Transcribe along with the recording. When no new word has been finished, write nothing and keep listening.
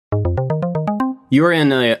You are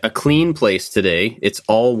in a clean place today. It's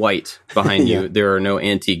all white behind you. There are no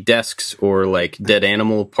antique desks or like dead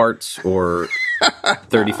animal parts or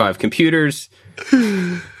 35 computers.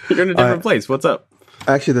 You're in a different place. What's up?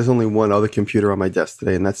 Actually, there's only one other computer on my desk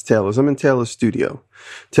today, and that's Taylor's. I'm in Taylor's studio.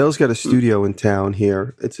 Taylor's got a studio in town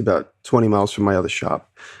here. It's about 20 miles from my other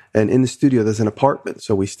shop. And in the studio, there's an apartment.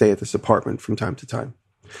 So we stay at this apartment from time to time.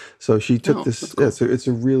 So she took this. Cool. Yeah, it's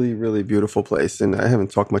a really, really beautiful place. And I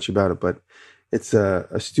haven't talked much about it, but it's a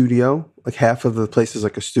studio. Like half of the place is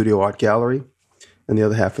like a studio art gallery, and the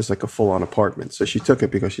other half is like a full-on apartment. So she took it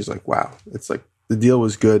because she's like, wow, it's like the deal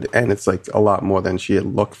was good, and it's like a lot more than she had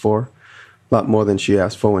looked for. A lot more than she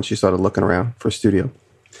asked for when she started looking around for a studio.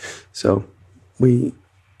 So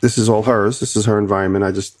this is all hers. This is her environment.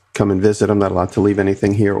 I just come and visit. I'm not allowed to leave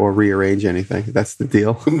anything here or rearrange anything. That's the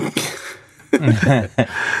deal.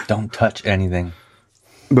 Don't touch anything.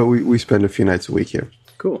 But we spend a few nights a week here.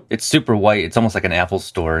 Cool. It's super white. It's almost like an Apple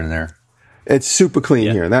store in there. It's super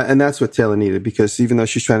clean here. And that's what Taylor needed, because even though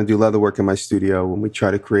she's trying to do leather work in my studio, when we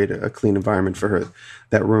try to create a clean environment for her,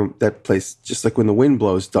 that room, that place, just like when the wind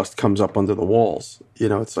blows, dust comes up under the walls. You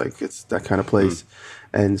know, it's like, it's that kind of place.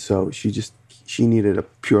 And so she needed a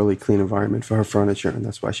purely clean environment for her furniture. And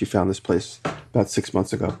that's why she found this place about 6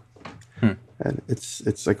 months ago. And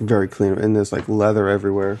it's like very clean. And there's like leather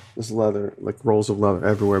everywhere. There's leather, like rolls of leather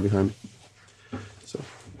everywhere behind me. So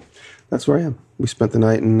that's where I am. We spent the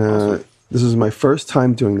night in, awesome. This is my first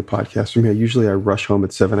time doing the podcast from here. Usually I rush home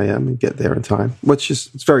at 7 a.m. and get there in time, which is,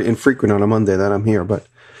 it's very infrequent on a Monday that I'm here, but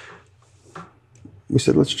we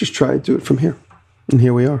said, let's just try to do it from here. And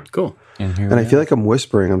here we are. Cool. And I feel like I'm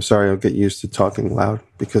whispering. I'm sorry. I'll get used to talking loud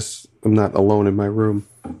because I'm not alone in my room.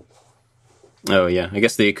 Oh, yeah. I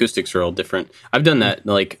guess the acoustics are all different. I've done that.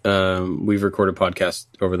 Like, we've recorded podcasts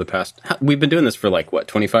over the past... We've been doing this for,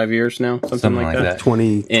 25 years now? Something like that.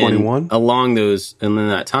 21? Along those... And in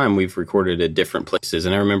that time, we've recorded at different places.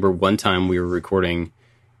 And I remember one time we were recording,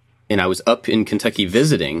 and I was up in Kentucky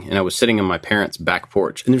visiting, and I was sitting on my parents' back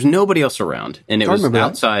porch. And there's nobody else around. And it was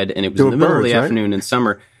outside, and it was in the middle of the afternoon in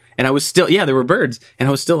summer. And I was still... Yeah, there were birds. And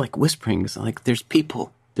I was still, whispering. So, there's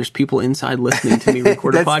people... There's people inside listening to me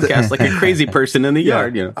record a podcast like a crazy person in the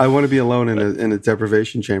yard. You know, I want to be alone in a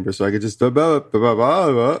deprivation chamber so I could just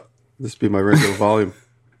this be my regular volume.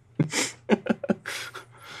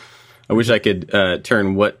 I wish I could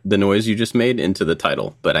turn what the noise you just made into the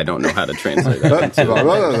title, but I don't know how to translate that.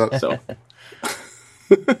 So,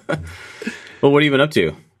 well, what have you been up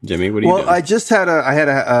to, Jimmy? What are you doing? I just had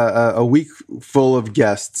a week full of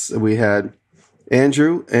guests. We had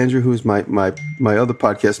Andrew, who's my other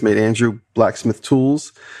podcast mate, Andrew Blacksmith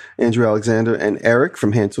Tools, Andrew Alexander, and Eric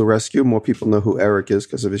from Hand Tool Rescue. More people know who Eric is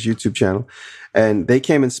because of his YouTube channel. And they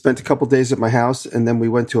came and spent a couple days at my house, and then we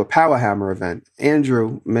went to a Power Hammer event.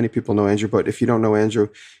 Andrew, many people know Andrew, but if you don't know Andrew,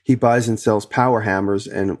 he buys and sells power hammers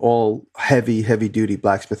and all heavy-duty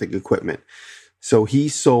blacksmithing equipment. So he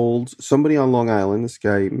sold, somebody on Long Island, this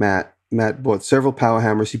guy, Matt bought several power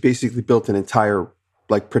hammers. He basically built an entire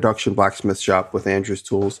production blacksmith shop with Andrew's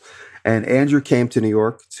tools. And Andrew came to New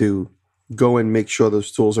York to go and make sure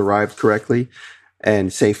those tools arrived correctly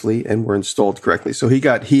and safely and were installed correctly. So he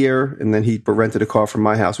got here, and then he rented a car from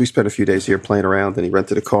my house. We spent a few days here playing around, and he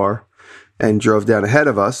rented a car and drove down ahead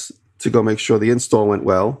of us to go make sure the install went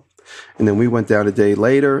well. And then we went down a day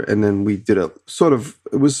later, and then we did a sort of,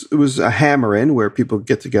 it was a hammer in where people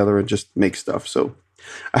get together and just make stuff. So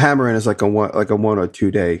a hammer in is like a 1 or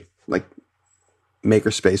 2 day,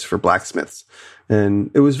 maker space for blacksmiths.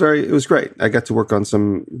 And it was great. I got to work on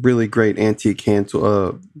some really great antique hand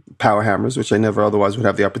power hammers, which I never otherwise would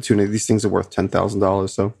have the opportunity. These things are worth $10,000.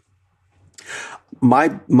 So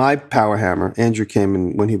my power hammer, Andrew came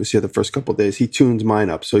in when he was here the first couple of days. He tuned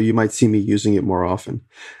mine up, so you might see me using it more often.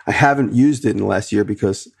 I haven't used it in the last year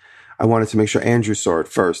because I wanted to make sure Andrew saw it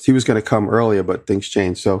first. He was going to come earlier, but things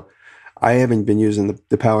changed. So I haven't been using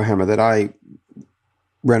the power hammer that I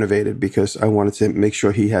renovated because I wanted to make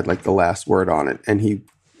sure he had the last word on it. And he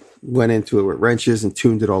went into it with wrenches and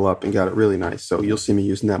tuned it all up and got it really nice. So you'll see me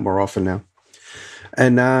using that more often now.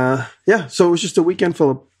 And so it was just a weekend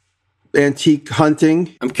full of antique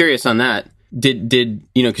hunting. I'm curious on that. Did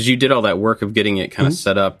because you did all that work of getting it kind of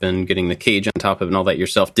set up and getting the cage on top of it and all that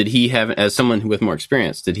yourself, did he have, as someone with more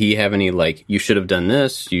experience, did he have any you should have done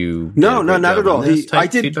this, No, not at all.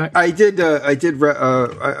 I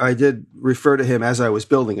did refer to him as I was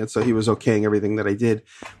building it, so he was okaying everything that I did,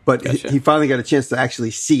 but he finally got a chance to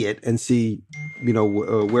actually see it and see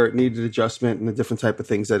where it needed adjustment and the different type of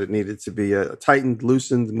things that it needed to be tightened,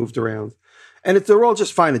 loosened, moved around. And they're all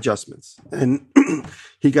just fine adjustments. And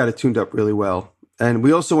he got it tuned up really well. And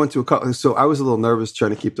we also went to a couple. So I was a little nervous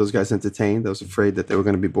trying to keep those guys entertained. I was afraid that they were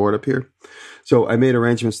going to be bored up here. So I made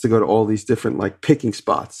arrangements to go to all these different like picking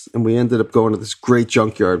spots. And we ended up going to this great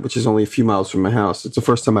junkyard, which is only a few miles from my house. It's the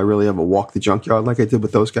first time I really ever walked the junkyard like I did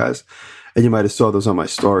with those guys. And you might have saw those on my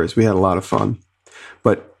stories. We had a lot of fun.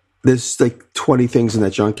 But there's like 20 things in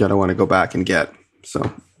that junkyard I want to go back and get.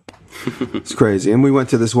 So it's crazy. And we went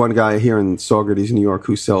to this one guy here in Saugerties, New York,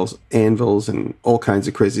 who sells anvils and all kinds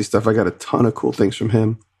of crazy stuff. I got a ton of cool things from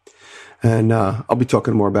him. And I'll be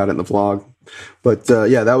talking more about it in the vlog. But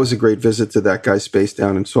yeah, that was a great visit to that guy's space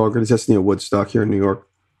down in Saugerties. That's near Woodstock here in New York.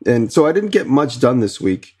 And so I didn't get much done this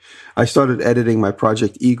week. I started editing my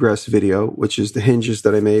Project Egress video, which is the hinges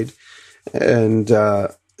that I made. And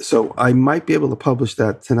so I might be able to publish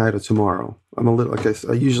that tonight or tomorrow. I'm a little, like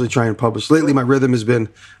I usually try and publish. Lately, my rhythm has been,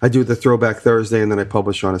 I do the Throwback Thursday and then I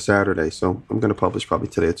publish on a Saturday. So I'm going to publish probably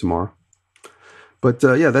today or tomorrow. But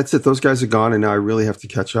yeah, that's it. Those guys are gone and now I really have to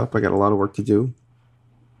catch up. I got a lot of work to do.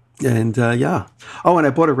 And yeah. Oh, and I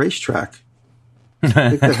bought a racetrack. I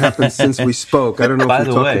think that happened since we spoke. I don't know if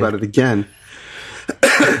we talked about it again.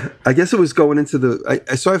 I guess it was going into the.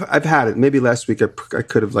 So I've had it. Maybe last week I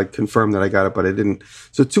could have like confirmed that I got it, but I didn't.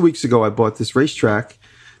 So 2 weeks ago I bought this racetrack.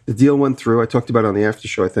 The deal went through. I talked about it on the after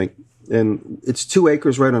show, I think, and it's 2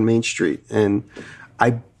 acres right on Main Street. And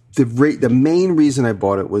the main reason I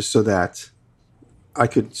bought it was so that I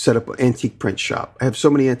could set up an antique print shop. I have so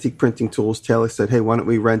many antique printing tools. Taylor said, hey, why don't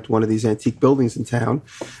we rent one of these antique buildings in town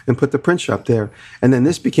and put the print shop there? And then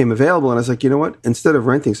this became available. And I was like, you know what? Instead of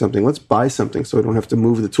renting something, let's buy something so I don't have to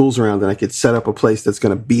move the tools around and I could set up a place that's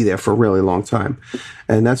going to be there for a really long time.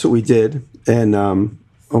 And that's what we did. And,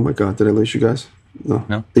 oh my God, did I lose you guys?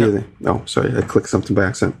 No. No, sorry. I clicked something by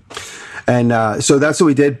accident. And so that's what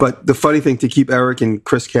we did. But the funny thing, to keep Eric and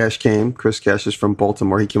Chris Cash came. Chris Cash is from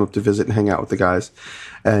Baltimore. He came up to visit and hang out with the guys.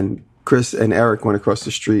 And Chris and Eric went across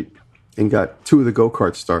the street and got 2 of the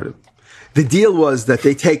go-karts started. The deal was that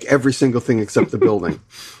they take every single thing except the building.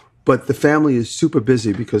 But the family is super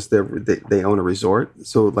busy because they own a resort.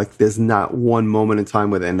 So like there's not one moment in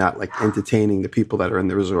time where they're not like entertaining the people that are in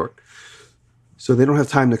the resort. So they don't have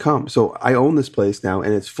time to come. So I own this place now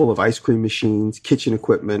and it's full of ice cream machines, kitchen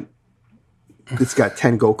equipment. It's got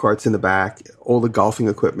 10 go-karts in the back, all the golfing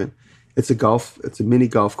equipment. It's a mini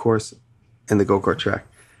golf course and the go-kart track.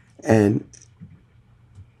 And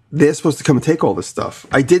they're supposed to come and take all this stuff.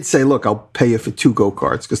 I did say, look, I'll pay you for 2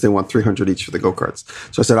 go-karts because they want $300 each for the go-karts.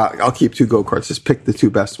 So I said, I'll keep 2 go-karts. Just pick the 2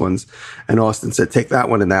 best ones. And Austin said, take that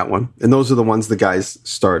one and that one. And those are the ones the guys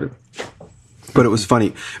started. But it was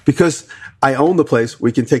funny because I own the place.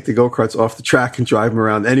 We can take the go-karts off the track and drive them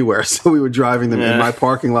around anywhere. So we were driving them in my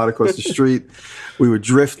parking lot across the street. We were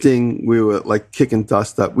drifting. We were like kicking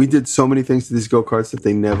dust up. We did so many things to these go-karts that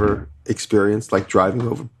they never experienced, like driving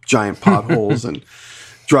over giant potholes and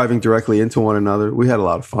driving directly into one another. We had a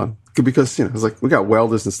lot of fun because, you know, it was like, we got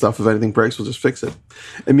welders and stuff. If anything breaks, we'll just fix it.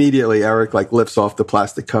 Immediately, Eric like lifts off the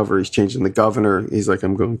plastic cover. He's changing the governor. He's like,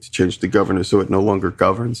 I'm going to change the governor so it no longer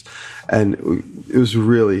governs. And it was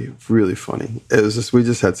really, really funny. It was just, we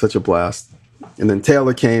just had such a blast. And then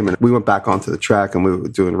Taylor came and we went back onto the track and we were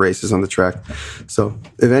doing races on the track. So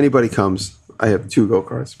if anybody comes, I have 2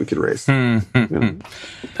 go-karts. We could race. You know?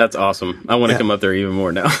 That's awesome. I want to come up there even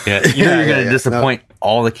more now. Yeah, you're going to disappoint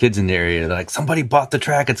all the kids in the area. They're like, somebody bought the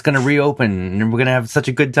track. It's going to reopen and we're going to have such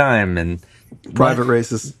a good time. And private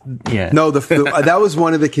races. Yeah. No, that was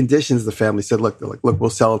one of the conditions the family said, look,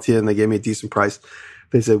 we'll sell it to you. And they gave me a decent price.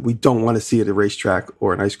 They said, we don't want to see it at a racetrack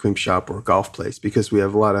or an ice cream shop or a golf place because we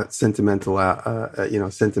have a lot of sentimental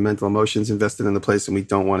emotions invested in the place and we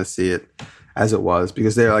don't want to see it as it was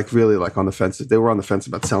because they're like really like on the fence. They were on the fence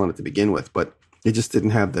about selling it to begin with, but they just didn't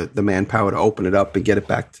have the manpower to open it up and get it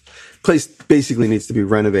back. Place basically needs to be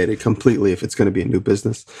renovated completely if it's going to be a new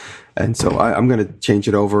business. And so I'm going to change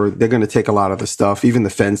it over. They're going to take a lot of the stuff, even the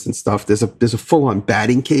fence and stuff. There's a full on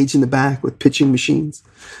batting cage in the back with pitching machines.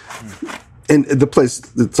 And the place,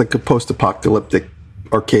 it's like a post-apocalyptic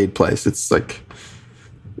arcade place. It's like,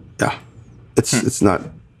 yeah, it's not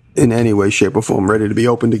in any way, shape, or form ready to be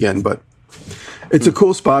opened again, but it's a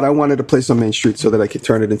cool spot. I wanted a place on Main Street so that I could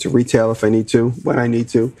turn it into retail if I need to, when I need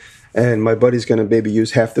to. And my buddy's going to maybe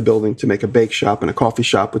use half the building to make a bake shop and a coffee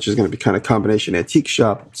shop, which is going to be kind of combination antique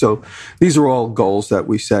shop. So these are all goals that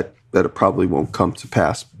we set that it probably won't come to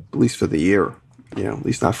pass, at least for the year, at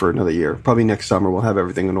least not for another year. Probably next summer we'll have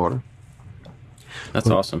everything in order. That's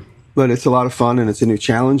awesome. But it's a lot of fun and it's a new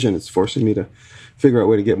challenge and it's forcing me to figure out a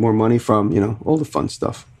way to get more money from, all the fun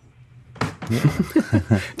stuff.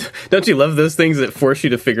 Don't you love those things that force you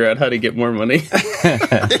to figure out how to get more money?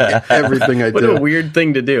 Everything I do. What a weird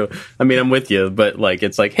thing to do. I mean, I'm with you, but like,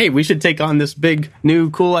 it's like, hey, we should take on this big, new,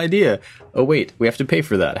 cool idea. Oh, wait, we have to pay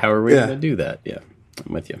for that. How are we going to do that? Yeah,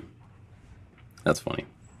 I'm with you. That's funny.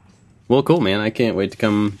 Well, cool, man. I can't wait to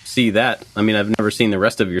come see that. I mean, I've never seen the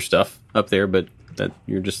rest of your stuff up there, but that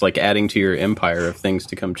you're just like adding to your empire of things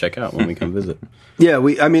to come check out when we come visit. Yeah,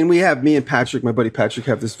 me and Patrick, my buddy Patrick,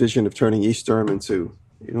 have this vision of turning East Durham into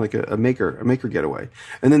like a maker getaway.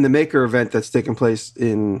 And then the maker event that's taking place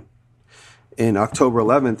in October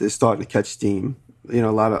 11th is starting to catch steam. A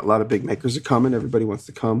lot of big makers are coming. Everybody wants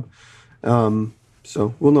to come.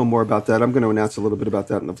 So we'll know more about that. I'm going to announce a little bit about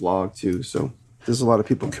that in the vlog too. So there's a lot of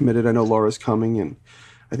people committed. I know Laura's coming, and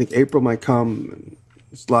I think April might come. And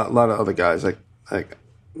there's a lot of other guys, like a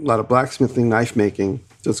lot of blacksmithing, knife making.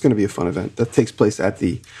 So it's going to be a fun event that takes place at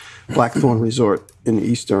the Blackthorn Resort in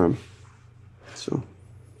East Durham. So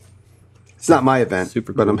it's not my event,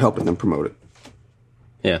 Super cool. But I'm helping them promote it.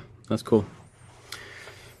 Yeah, that's cool.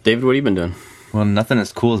 David, what have you been doing? Well, nothing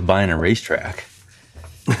as cool as buying a racetrack.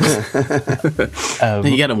 You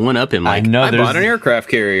got to one up him. Like, I bought an aircraft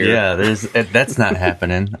carrier. Yeah, that's not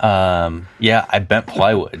happening. I bent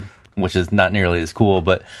plywood, which is not nearly as cool,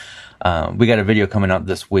 but we got a video coming out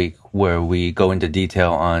this week where we go into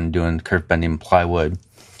detail on doing curve bending plywood.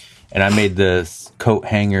 And I made this coat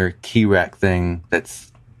hanger key rack thing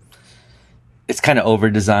it's kind of over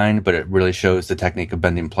designed, but it really shows the technique of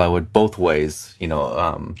bending plywood both ways.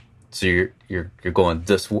 So you're going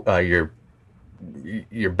this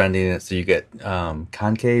you're bending it so you get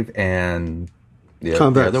concave and the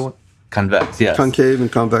other one convex, yes. Concave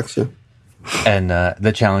and convex, yeah. And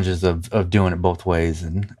the challenges of doing it both ways,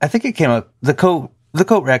 and I think it came up. The coat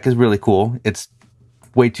rack is really cool. It's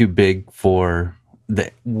way too big for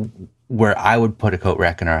where I would put a coat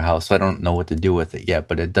rack in our house, so I don't know what to do with it yet.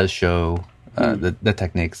 But it does show the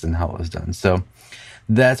techniques and how it was done. So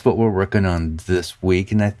that's what we're working on this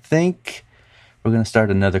week, and I think we're going to start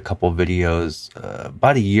another couple videos.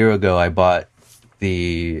 About a year ago, I bought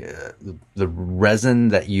the resin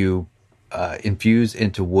that you infuse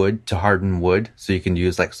into wood to harden wood, so you can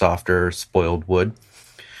use like softer spoiled wood.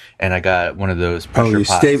 And I got one of those pressure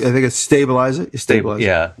pots. I think it's stabilize it. You stabilize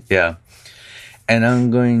it. Yeah. And I'm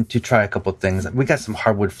going to try a couple things. We got some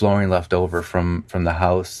hardwood flooring left over from the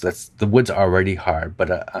house. The wood's already hard, but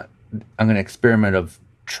I'm going to experiment of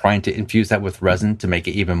trying to infuse that with resin to make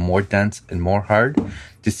it even more dense and more hard,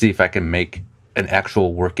 to see if I can make an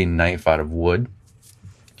actual working knife out of wood,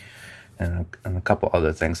 and a couple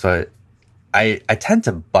other things. So I tend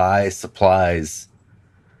to buy supplies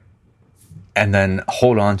and then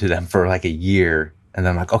hold on to them for like a year, and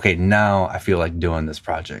then I'm like, okay, now I feel like doing this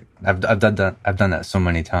project. I've done that so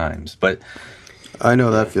many times, but I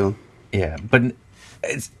know that feeling. Yeah, but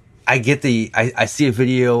I see a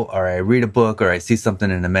video or I read a book or I see something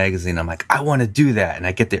in a magazine. I'm like, I want to do that. And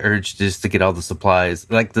I get the urge just to get all the supplies,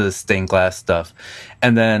 like the stained glass stuff.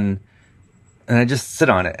 And I just sit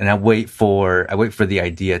on it and I wait for the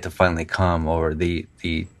idea to finally come, or the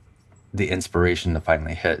inspiration to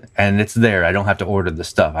finally hit. And it's there. I don't have to order the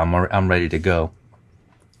stuff. I'm ready to go.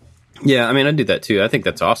 Yeah, I mean, I do that too. I think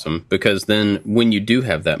that's awesome, because then when you do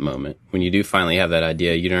have that moment, when you do finally have that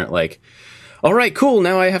idea, you don't like, all right, cool,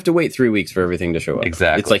 now I have to wait 3 weeks for everything to show up.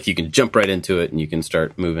 Exactly. It's like you can jump right into it and you can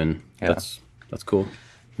start moving. Yeah. That's cool.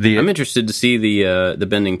 I'm interested to see the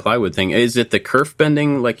bending plywood thing. Is it the kerf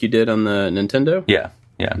bending like you did on the Nintendo? Yeah.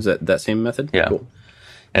 Is that same method? Yeah. Cool.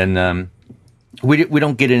 And we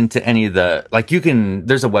don't get into any of the, like,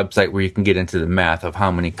 there's a website where you can get into the math of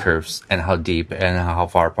how many kerfs and how deep and how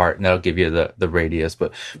far apart, and that'll give you the radius.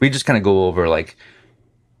 But we just kind of go over, like,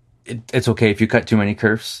 it's okay if you cut too many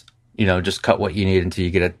kerfs. Just cut what you need until you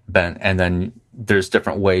get it bent. And then there's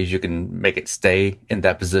different ways you can make it stay in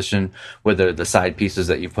that position, whether the side pieces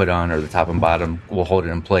that you put on or the top and bottom will hold it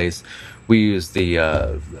in place. We use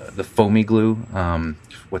the foamy glue.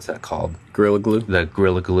 What's that called? Gorilla Glue? The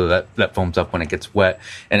Gorilla Glue that foams up when it gets wet,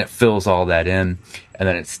 and it fills all that in, and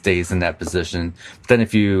then it stays in that position. Then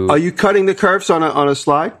if you... Are you cutting the curves on a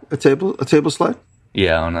slide? A table slide?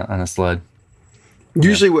 Yeah, on a sled.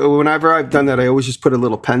 Usually, whenever I've done that, I always just put a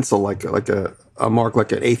little pencil, like a mark, like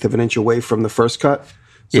 1/8 of an inch away from the first cut,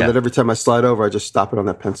 so that every time I slide over, I just stop it on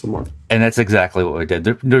that pencil mark. And that's exactly what we did.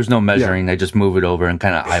 There's no measuring. I just move it over and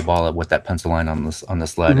kind of eyeball it with that pencil line on the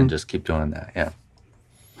sled, and just keep doing that. Yeah.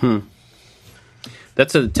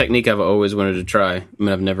 That's a technique I've always wanted to try. I mean,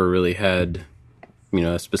 I've never really had,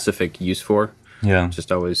 a specific use for. Yeah. It's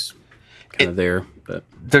just always kind of there. But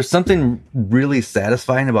there's something really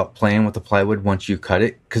satisfying about playing with the plywood once you cut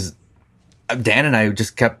it, because Dan and I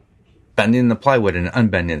just kept bending the plywood and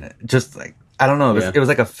unbending it. Just like, I don't know. It was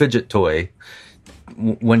like a fidget toy.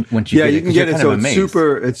 Once you get you can get it so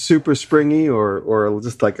it's super springy or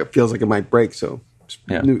just like it feels like it might break. So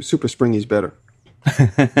super springy is better.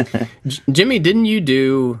 Jimmy, didn't you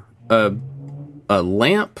do a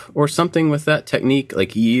lamp or something with that technique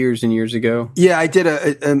like years and years ago? Yeah, I did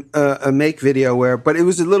a make video but it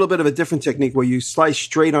was a little bit of a different technique where you slice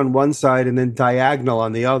straight on one side and then diagonal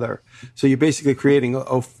on the other. So you're basically creating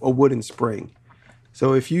a wooden spring.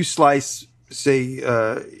 So if you slice, say,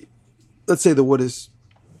 let's say the wood is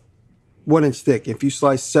 1 inch thick. If you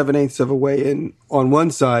slice 7/8 of a way in on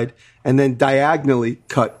one side and then diagonally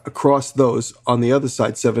cut across those on the other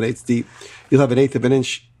side 7/8 deep, you'll have 1/8 of an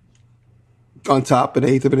inch on top and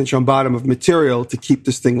 1/8 of an inch on bottom of material to keep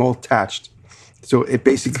this thing all attached. So it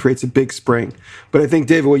basically creates a big spring. But I think,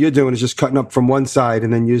 David, what you're doing is just cutting up from one side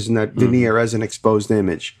and then using that veneer as an exposed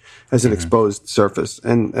image, as an exposed surface.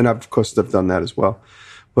 And of course, I've done that as well.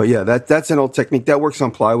 But yeah, that's an old technique. That works on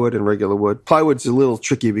plywood and regular wood. Plywood's a little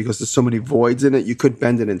tricky because there's so many voids in it. You could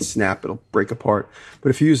bend it and snap. It'll break apart. But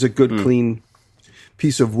if you use a good, clean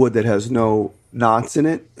piece of wood that has no knots in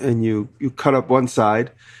it and you cut up one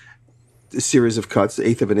side, a series of cuts,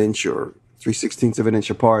 1/8 of an inch or 3/16 of an inch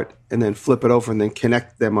apart, and then flip it over and then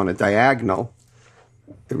connect them on a diagonal.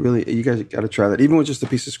 You guys got to try that. Even with just a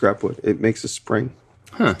piece of scrap wood, it makes a spring.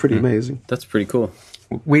 It's pretty amazing. That's pretty cool.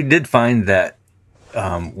 We did find that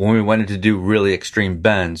when we wanted to do really extreme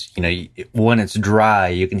bends, when it's dry,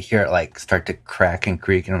 you can hear it like start to crack and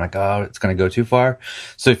creak, and I'm like, oh, it's going to go too far.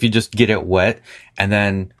 So if you just get it wet and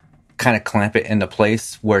then kind of clamp it into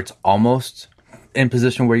place where it's almost in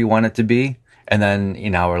position where you want it to be, and then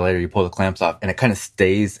an hour later you pull the clamps off and it kind of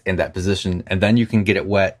stays in that position, and then you can get it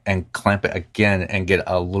wet and clamp it again and get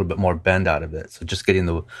a little bit more bend out of it. So just getting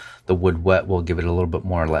the wood wet will give it a little bit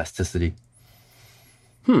more elasticity.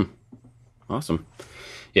 Awesome.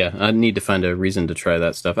 Yeah, I need to find a reason to try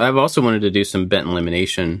that stuff. I've also wanted to do some bent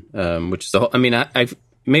lamination, which is I've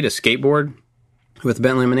made a skateboard with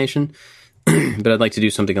bent lamination, but I'd like to do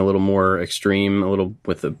something a little more extreme, a little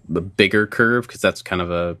with a bigger curve, because that's kind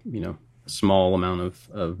of a small amount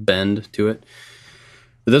of bend to it.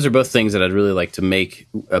 But those are both things that I'd really like to make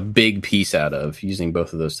a big piece out of using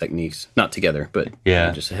both of those techniques. Not together, but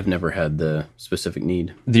I just have never had the specific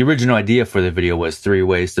need. The original idea for the video was 3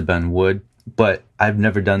 ways to bend wood, but I've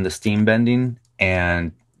never done the steam bending,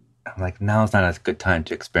 and I'm like, now is not a good time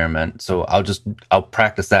to experiment. So I'll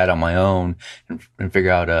practice that on my own and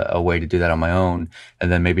figure out a way to do that on my own.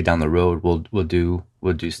 And then maybe down the road, we'll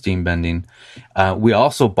do steam bending. We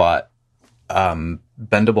also bought,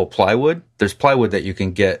 bendable plywood. There's plywood that you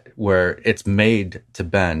can get where it's made to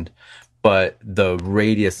bend, but the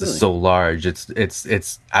radius is so large.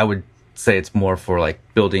 It's, I would say it's more for like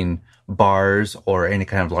building bars or any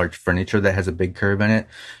kind of large furniture that has a big curve in it,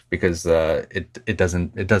 because it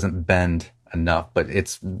doesn't bend enough, but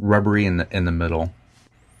it's rubbery in the middle.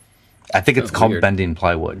 I think it's called weird. Bending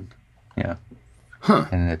plywood. Yeah.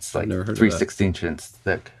 And it's like 3/16 inches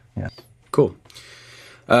thick. Yeah. Cool.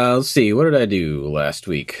 Let's see. What did I do last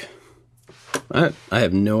week? I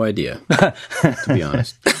have no idea, to be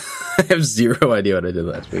honest. I have zero idea what I did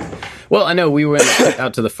last week. Well, I know we went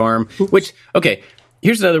out to the farm, which, okay,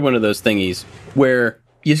 here's another one of those thingies where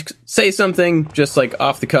you say something just like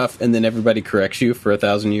off the cuff and then everybody corrects you for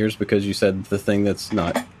 1,000 years because you said the thing that's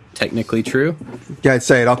not technically true. Yeah, I'd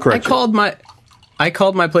say it. I'll correct you. I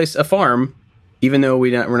called my place a farm, even though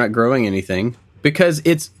we're not growing anything, because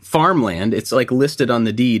it's farmland. It's like listed on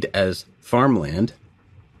the deed as farmland,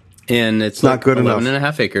 and it's not good 11 enough. and a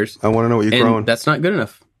half acres. I want to know what you're growing. That's not good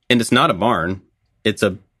enough. And it's not a barn. It's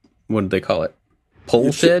a, what do they call it?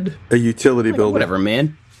 Pole shed? A utility building. Whatever,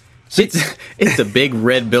 man. It's a big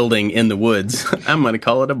red building in the woods. I'm going to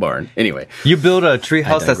call it a barn. Anyway. You build a tree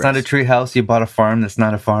house that's not a tree house. You bought a farm that's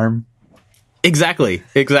not a farm. Exactly.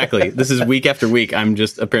 This is week after week. I'm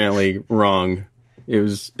just apparently wrong.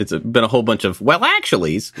 It's been a whole bunch of well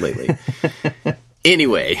actuallys lately.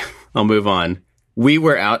 Anyway, I'll move on. We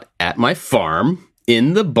were out at my farm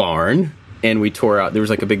in the barn, and we tore out. There was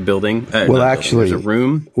like a big building. Actually, there's a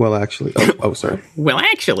room. Well, actually, sorry. Well,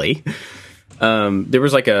 actually, there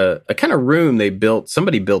was like a kind of room they built.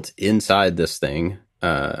 Somebody built inside this thing.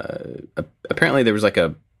 Apparently, there was like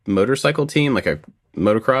a motorcycle team, like a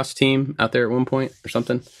motocross team out there at one point or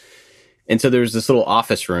something. And so there was this little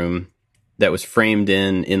office room that was framed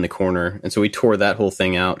in the corner. And so we tore that whole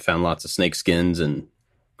thing out, found lots of snake skins and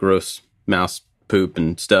gross mouse poop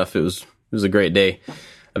and stuff. It was a great day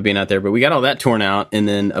of being out there, but we got all that torn out. And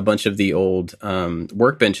then a bunch of the old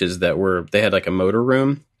workbenches they had like a motor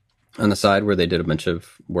room on the side where they did a bunch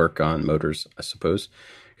of work on motors, I suppose,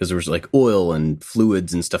 because there was like oil and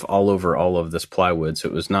fluids and stuff all over all of this plywood, so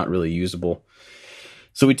it was not really usable.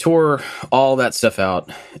 So we tore all that stuff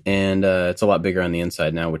out, and it's a lot bigger on the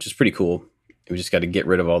inside now, which is pretty cool. We just got to get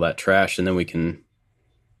rid of all that trash, and then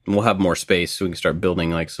we'll have more space, so we can start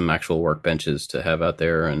building like some actual workbenches to have out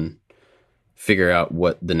there and figure out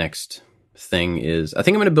what the next thing is. I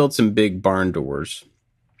think I'm going to build some big barn doors,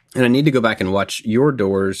 and I need to go back and watch your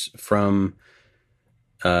doors from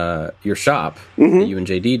your shop that you and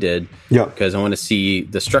JD did, because I want to see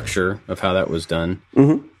the structure of how that was done.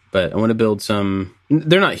 But I want to build some.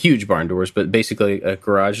 They're not huge barn doors, but basically a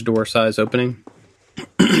garage door size opening.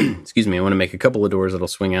 Excuse me. I want to make a couple of doors that'll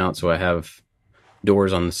swing out, so I have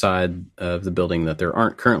doors on the side of the building that there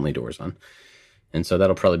aren't currently doors on. And so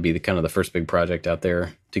that'll probably be the kind of the first big project out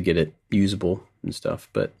there to get it usable and stuff.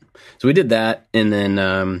 But so we did that, and then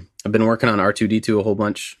I've been working on R2D2 a whole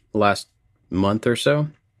bunch the last month or so,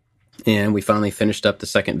 and we finally finished up the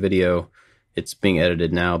second video. It's being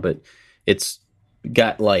edited now, but it's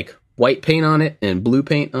got like white paint on it and blue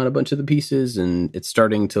paint on a bunch of the pieces, and it's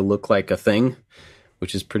starting to look like a thing,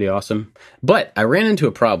 which is pretty awesome. But I ran into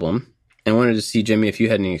a problem and wanted to see, Jimmy, if you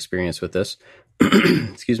had any experience with this.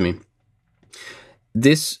 Excuse me.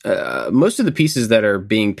 This most of the pieces that are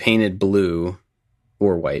being painted blue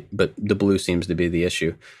or white, but the blue seems to be the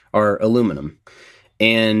issue, are aluminum.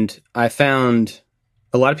 And I found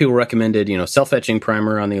a lot of people recommended, self-etching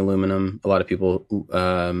primer on the aluminum. A lot of people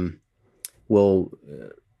will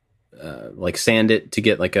like sand it to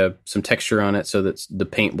get like some texture on it so that the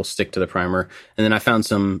paint will stick to the primer. And then I found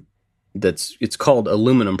some it's called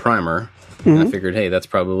aluminum primer. And I figured, hey, that's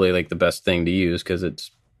probably like the best thing to use because it's,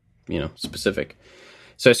 specific.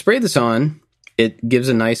 So I sprayed this on. It gives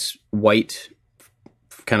a nice white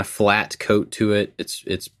kind of flat coat to it.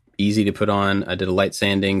 It's easy to put on. I did a light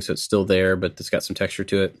sanding, so it's still there, but it's got some texture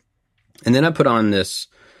to it. And then I put on this,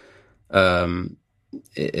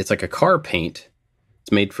 it's like a car paint.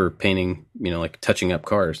 It's made for painting, like touching up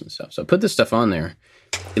cars and stuff. So I put this stuff on there.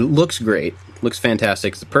 It looks great. Looks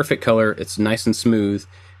fantastic. It's the perfect color. It's nice and smooth,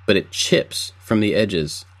 but it chips from the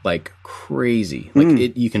edges like crazy.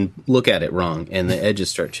 Like you can look at it wrong and the edges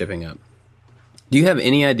start chipping up. Do you have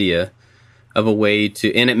any idea of a way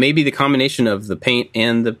to, and it may be the combination of the paint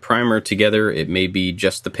and the primer together. It may be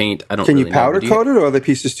just the paint. I don't Can really you powder know. coat it, or are the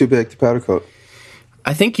pieces too big to powder coat?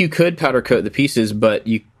 I think you could powder coat the pieces, but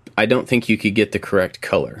I don't think you could get the correct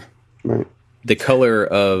color. Right. The color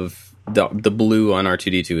of the blue on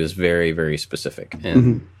R2D2 is very, very specific.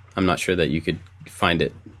 And I'm not sure that you could find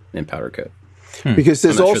it in powder coat. Because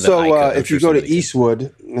there's also, sure if you go to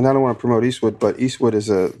Eastwood, and I don't want to promote Eastwood, but Eastwood is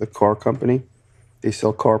the car company. They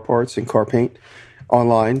sell car parts and car paint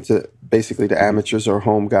online to amateurs or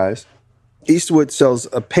home guys. Eastwood sells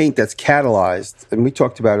a paint that's catalyzed, and we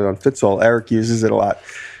talked about it on Fitzall. Eric uses it a lot,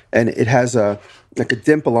 and it has like a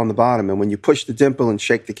dimple on the bottom, and when you push the dimple and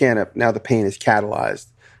shake the can up, now the paint is catalyzed,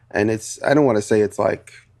 and I don't want to say it's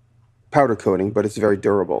like powder coating, but it's very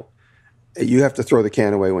durable. You have to throw the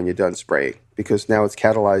can away when you're done spraying because now it's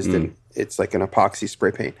catalyzed and it's like an epoxy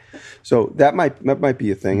spray paint. So that might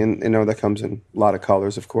be a thing, and that comes in a lot of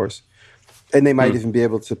colors, of course. And they might even be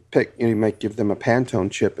able to pick. You might give them a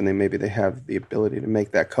Pantone chip, and maybe they have the ability to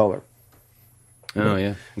make that color. Oh yeah,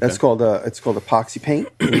 okay. That's called it's called epoxy paint.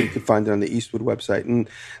 You can find it on the Eastwood website, and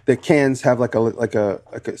the cans have like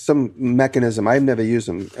some mechanism. I've never used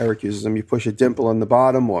them. Eric uses them. You push a dimple on the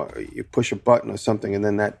bottom, or you push a button or something, and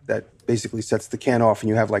then that basically sets the can off, and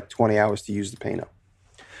you have like 20 hours to use the paint up,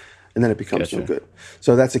 and then it becomes no good.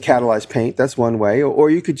 So that's a catalyzed paint. That's one way, or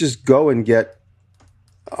you could just go and get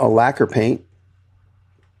a lacquer paint,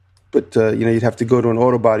 but you'd have to go to an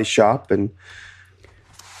auto body shop and.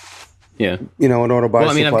 Yeah, an auto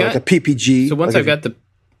body supply, like a PPG. So once I've got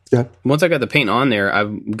the paint on there,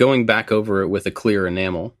 I'm going back over it with a clear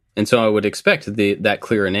enamel, and so I would expect that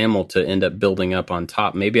clear enamel to end up building up on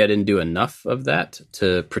top. Maybe I didn't do enough of that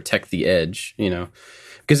to protect the edge,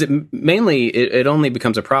 because it only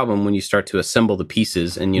becomes a problem when you start to assemble the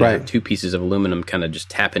pieces, and have two pieces of aluminum kind of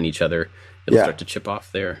just tapping each other. It'll start to chip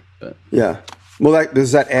off there. But well,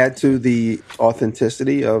 does that add to the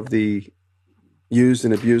authenticity of the used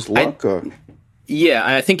and abused look? Yeah,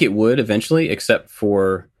 I think it would eventually, except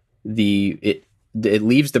for it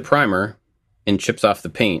leaves the primer and chips off the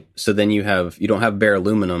paint. So then you don't have bare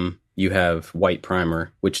aluminum, you have white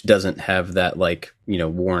primer, which doesn't have that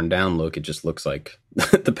worn down look. It just looks like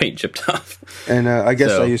the paint chipped off. And I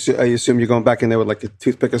guess I assume you're going back in there with like a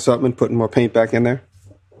toothpick or something and putting more paint back in there?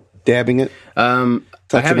 dabbing it? I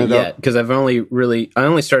haven't yet because I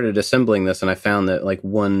only started assembling this, and I found that like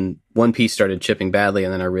one piece started chipping badly,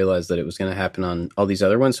 and then I realized that it was going to happen on all these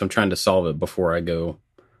other ones. So I'm trying to solve it before I go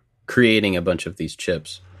creating a bunch of these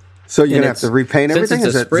chips. So you're going to have to repaint everything?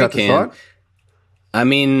 Is that the thought? I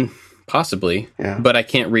mean, possibly, but I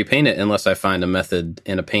can't repaint it unless I find a method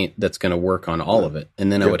and a paint that's going to work on all of it.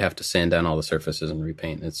 And then I would have to sand down all the surfaces and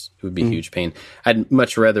repaint. It would be a huge pain. I'd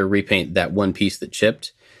much rather repaint that one piece that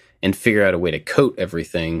chipped and figure out a way to coat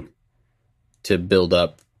everything to build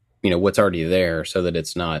up, what's already there so that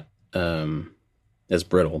it's not as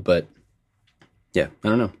brittle. But yeah, I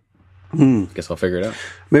don't know. Guess I'll figure it out.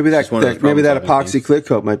 Maybe that epoxy clear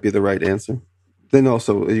coat might be the right answer. Then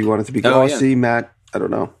also, you want it to be glossy, matte. I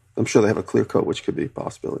don't know. I'm sure they have a clear coat, which could be a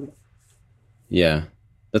possibility. Yeah,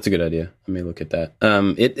 that's a good idea. I may look at that.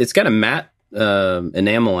 It's got a matte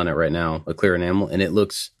enamel on it right now, a clear enamel, and it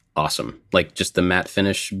looks awesome. Like just the matte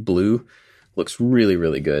finish blue looks really,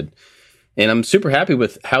 really good. And I'm super happy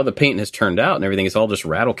with how the paint has turned out and everything. It's all just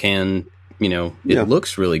rattle can, it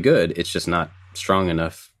looks really good. It's just not strong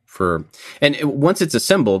enough once it's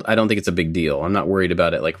assembled, I don't think it's a big deal. I'm not worried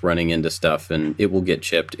about it like running into stuff, and it will get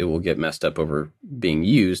chipped. It will get messed up over being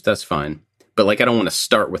used. That's fine. But like, I don't want to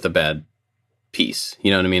start with a bad piece.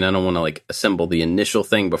 You know what I mean? I don't want to like assemble the initial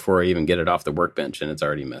thing before I even get it off the workbench and it's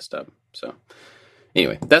already messed up. So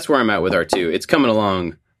anyway, that's where I'm at with R2. It's coming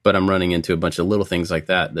along, but I'm running into a bunch of little things like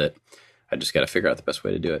that I just got to figure out the best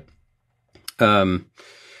way to do it.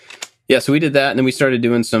 So we did that, and then we started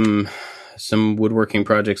doing some woodworking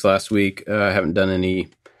projects last week. I haven't done any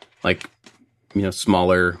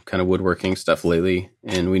smaller kind of woodworking stuff lately,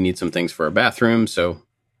 and we need some things for our bathroom, so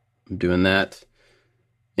I'm doing that.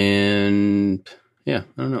 And yeah,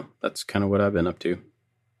 I don't know. That's kind of what I've been up to,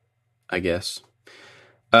 I guess.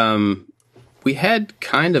 We had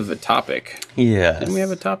kind of a topic. Yeah. Didn't we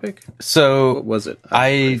have a topic? So what was it?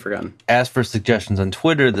 I've forgotten. Asked for suggestions on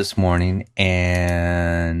Twitter this morning,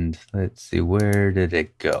 and let's see, where did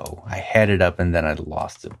it go? I had it up and then I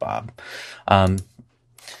lost it, Bob. There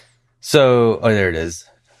it is.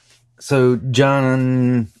 So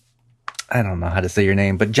John, I don't know how to say your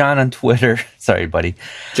name, but John on Twitter, sorry, buddy.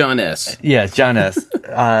 John S. Yeah, John S.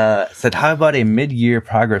 Said, how about a mid-year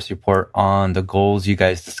progress report on the goals you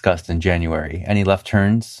guys discussed in January? Any left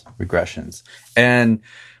turns, regressions? And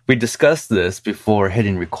we discussed this before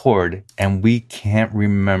hitting record, and we can't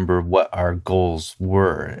remember what our goals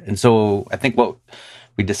were. And so I think what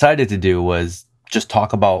we decided to do was just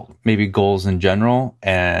talk about maybe goals in general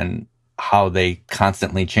and how they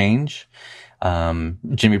constantly change.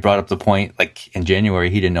 Jimmy brought up the point, like in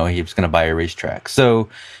January, he didn't know he was going to buy a racetrack. So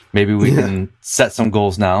maybe we can set some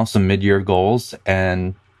goals now, some mid-year goals,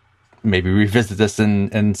 and maybe revisit this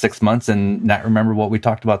in 6 months and not remember what we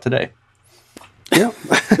talked about today. Yeah.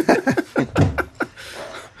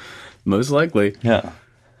 Most likely. Yeah.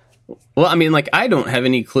 Well, I mean, like, I don't have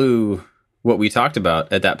any clue what we talked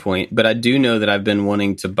about at that point, but I do know that I've been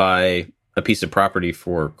wanting to buy a piece of property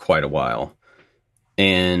for quite a while.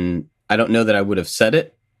 And I don't know that I would have said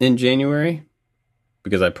it in January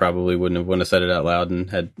because I probably wouldn't have wanted to said it out loud and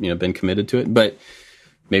had, been committed to it, but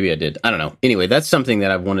maybe I did. I don't know. Anyway, that's something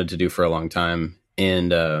that I've wanted to do for a long time.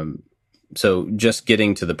 And so just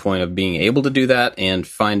getting to the point of being able to do that and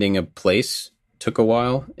finding a place took a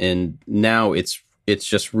while. And now it's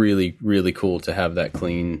just really, really cool to have that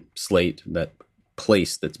clean slate, that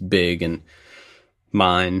place that's big and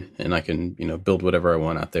mine, and I can, build whatever I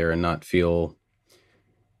want out there and not feel,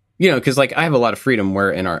 because like I have a lot of freedom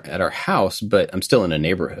at our house, but I'm still in a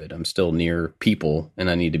neighborhood. I'm still near people, and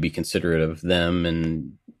I need to be considerate of them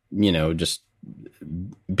and, just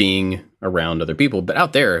being around other people. But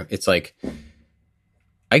out there, it's like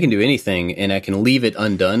I can do anything and I can leave it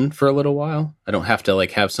undone for a little while. I don't have to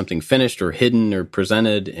like have something finished or hidden or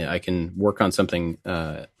presented. I can work on something,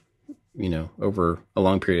 over a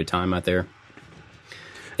long period of time out there.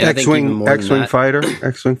 And X-Wing fighter.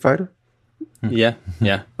 Yeah.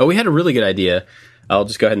 Oh, we had a really good idea. I'll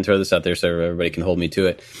just go ahead and throw this out there so everybody can hold me to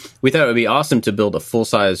it. We thought it would be awesome to build a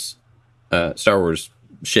full-size Star Wars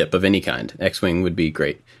ship of any kind. X-Wing would be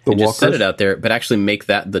great. And just set it out there, but actually make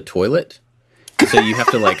that the toilet. So you have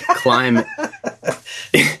to like climb.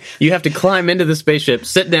 You have to climb into the spaceship,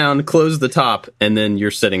 sit down, close the top, and then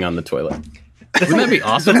you're sitting on the toilet. Wouldn't that be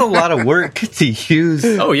awesome? That's a lot of work to use.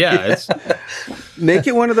 Oh yeah, make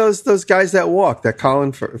it one of those guys that walk that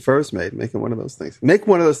Colin Firth made. Make it one of those things. Make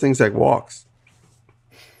one of those things that walks.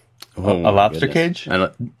 Oh, a lobster cage?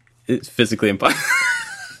 It's physically impossible.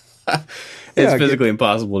 It's physically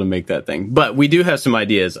impossible to make that thing. But we do have some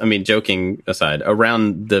ideas. I mean, joking aside,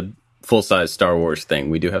 around the full-size Star Wars thing.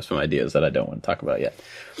 We do have some ideas that I don't want to talk about yet.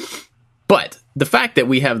 But the fact that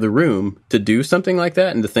we have the room to do something like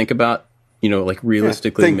that and to think about, like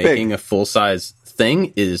realistically making big. A full-size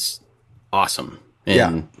thing is awesome.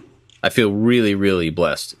 And I feel really, really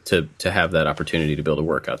blessed to have that opportunity to be able to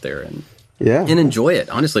work out there and enjoy it.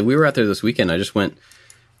 Honestly, we were out there this weekend. I just went,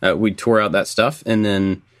 we tore out that stuff and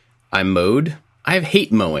then I mowed. I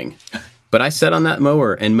hate mowing, but I sat on that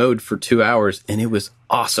mower and mowed for 2 hours and it was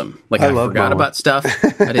awesome. Like I forgot about stuff.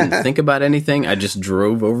 I didn't think about anything. I just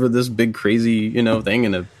drove over this big crazy, thing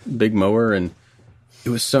in a big mower and it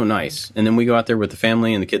was so nice. And then we go out there with the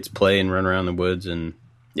family and the kids play and run around the woods and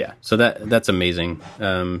so that's amazing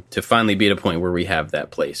to finally be at a point where we have that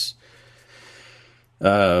place.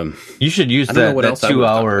 You should use that 2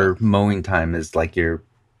 hour mowing time as like your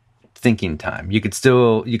thinking time. You could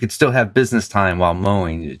still have business time while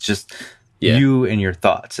mowing. It's just you and your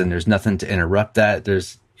thoughts, and there's nothing to interrupt that.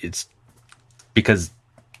 It's because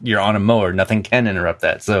you're on a mower, nothing can interrupt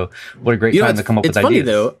that. So what a great time to come up with ideas. It's funny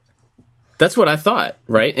though. That's what I thought,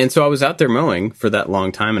 right? And so I was out there mowing for that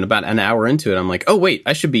long time, and about an hour into it, I'm like, oh wait,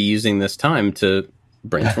 I should be using this time to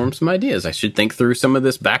brainstorm some ideas. I should think through some of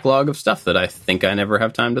this backlog of stuff that I think I never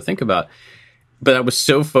have time to think about. But I was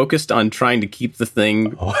so focused on trying to keep the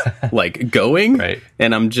thing like going, right.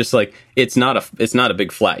 And I'm just like, it's not a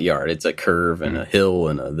big flat yard. It's a curve and a hill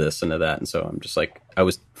and a this and a that. And so I'm just like, I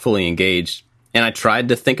was fully engaged, and I tried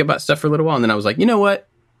to think about stuff for a little while, and then I was like, you know what?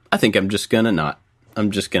 I think I'm just gonna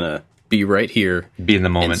be right here, be in the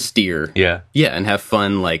moment, and steer, and have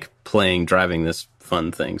fun, like driving this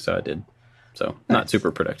fun thing. So I did. So not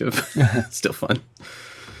super productive, still fun.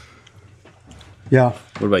 Yeah.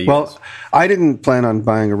 What about you? Well, guys? I didn't plan on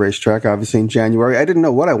buying a racetrack, obviously, in January. I didn't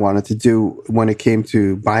know what I wanted to do when it came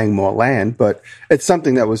to buying more land, but it's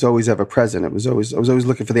something that was always ever present. I was always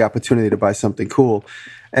looking for the opportunity to buy something cool.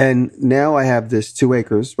 And now I have this 2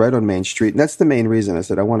 acres right on Main Street. And that's the main reason I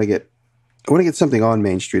said I want to get something on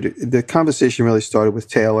Main Street. The conversation really started with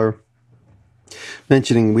Taylor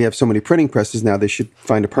mentioning we have so many printing presses now, they should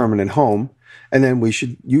find a permanent home, and then we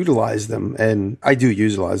should utilize them. And I do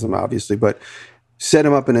utilize them, obviously, but set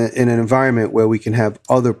them up in an environment where we can have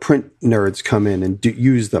other print nerds come in and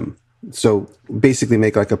use them. So basically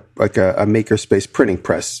make like a makerspace printing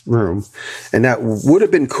press room. And that would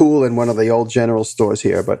have been cool in one of the old general stores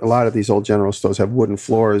here, but a lot of these old general stores have wooden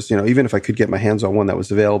floors. Even if I could get my hands on one that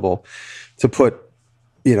was available, to put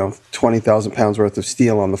 20,000 pounds worth of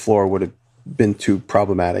steel on the floor would have been too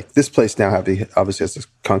problematic. This place now obviously has this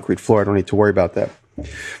concrete floor. I don't need to worry about that.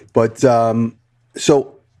 But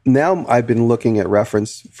so now I've been looking at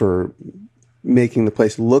reference for making the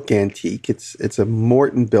place look antique. It's a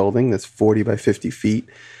Morton building that's 40 by 50 feet.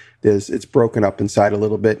 It's broken up inside a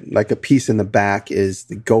little bit. Like a piece in the back is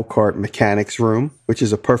the go-kart mechanics room, which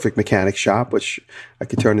is a perfect mechanic shop, which I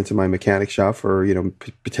could turn into my mechanic shop for,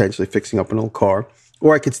 potentially fixing up an old car.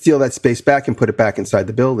 Or I could steal that space back and put it back inside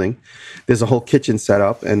the building. There's a whole kitchen set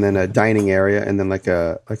up, and then a dining area, and then like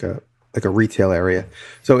a retail area.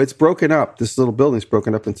 So it's broken up. This little building's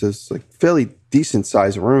broken up into like fairly decent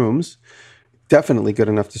sized rooms. Definitely good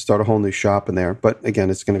enough to start a whole new shop in there. But again,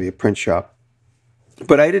 it's going to be a print shop.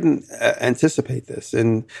 But I didn't anticipate this.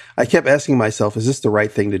 And I kept asking myself, is this the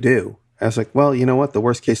right thing to do? I was like, well, you know what? The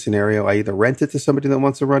worst case scenario, I either rent it to somebody that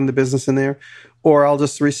wants to run the business in there, or I'll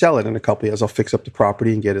just resell it in a couple of years. I'll fix up the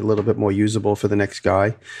property and get it a little bit more usable for the next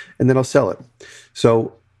guy, and then I'll sell it.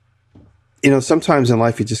 So, sometimes in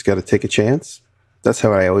life you just got to take a chance. That's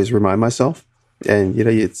how I always remind myself. And,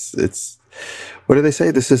 it's what do they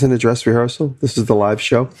say? This isn't a dress rehearsal. This is the live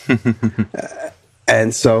show.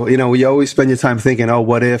 And so, you always spend your time thinking, oh,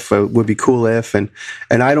 what if, it would be cool if, and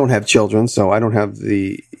I don't have children, so I don't have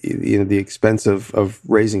the expense of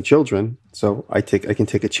raising children. So I can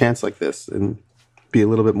take a chance like this and be a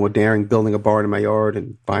little bit more daring, building a barn in my yard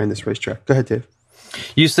and buying this racetrack. Go ahead, Dave.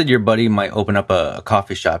 You said your buddy might open up a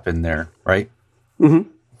coffee shop in there, right?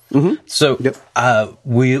 Mm-hmm. Mm-hmm. So,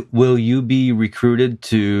 will you be recruited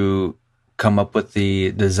to come up with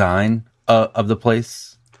the design of the place?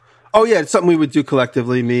 Oh, yeah. It's something we would do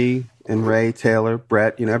collectively. Me and Ray, Taylor,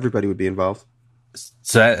 Brett, everybody would be involved.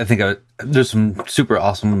 So I think there's some super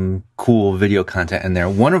awesome, cool video content in there.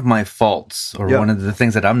 One of my faults, or one of the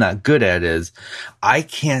things that I'm not good at, is I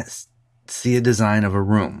can't see a design of a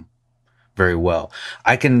room very well.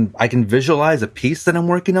 I can visualize a piece that I'm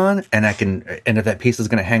working on, and if that piece is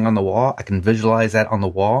going to hang on the wall, I can visualize that on the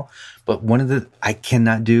wall. But I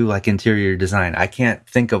cannot do like interior design. I can't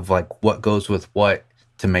think of like what goes with what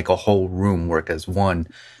to make a whole room work as one.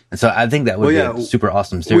 And so I think that would be a super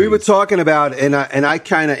awesome series. We were talking about, and I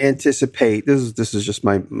kind of anticipate, this is just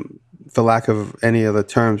my for lack of any other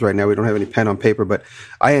terms right now, we don't have any pen on paper, but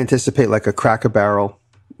I anticipate like a Cracker Barrel,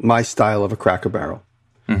 my style of a Cracker Barrel.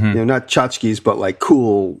 Not tchotchkes, but like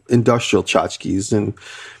cool industrial tchotchkes, and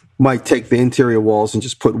might take the interior walls and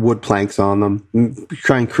just put wood planks on them,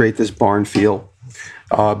 try and create this barn feel.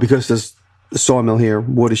 Because there's a sawmill here,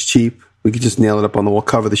 wood is cheap. We could just nail it up on the wall,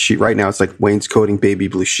 cover the sheet. Right now, it's like wainscoting baby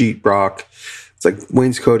blue sheetrock. It's like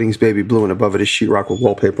wainscoting's baby blue, and above it is sheetrock with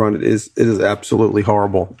wallpaper on it. It is absolutely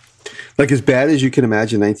horrible. Like as bad as you can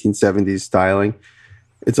imagine 1970s styling.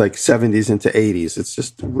 It's like 70s into 80s. It's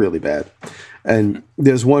just really bad. And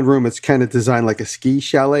there's one room, it's kind of designed like a ski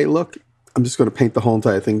chalet look. I'm just going to paint the whole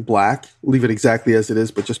entire thing black, leave it exactly as it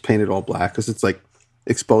is, but just paint it all black because it's like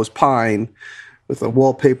exposed pine with a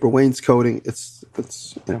wallpaper wainscoting. It's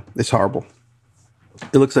horrible.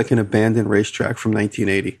 It looks like an abandoned racetrack from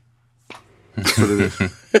 1980. That's what it is.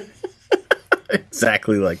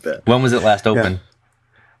 Exactly like that. When was it last open? Yeah.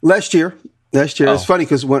 Last year. It's funny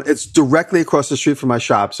because when it's directly across the street from my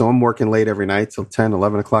shop, so I'm working late every night till 10,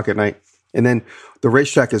 11 o'clock at night. And then the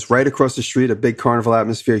racetrack is right across the street, a big carnival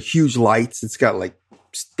atmosphere, huge lights. It's got like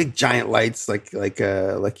big giant lights like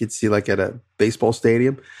you'd see like at a baseball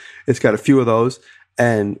stadium. It's got a few of those.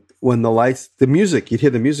 And when the music, you'd hear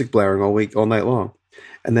the music blaring all night long.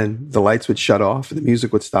 And then the lights would shut off and the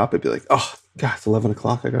music would stop. It'd be like, oh, God, it's 11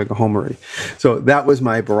 o'clock. I got to go home already. So that was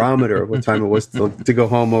my barometer of what time it was to go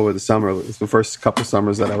home over the summer. It was the first couple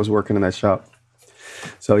summers that I was working in that shop.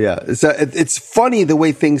 So, yeah, it's funny the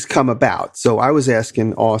way things come about. So I was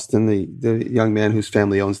asking Austin, the young man whose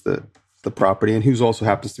family owns the property and who's also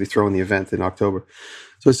happens to be throwing the event in October.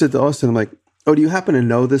 So I said to Austin, I'm like, oh, do you happen to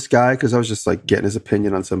know this guy? Because I was just like getting his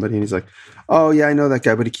opinion on somebody. And he's like, oh, yeah, I know that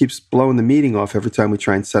guy, but he keeps blowing the meeting off every time we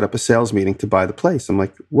try and set up a sales meeting to buy the place. I'm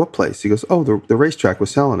like, what place? He goes, oh, the racetrack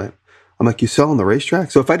was selling it. I'm like, you selling the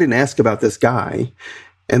racetrack? So if I didn't ask about this guy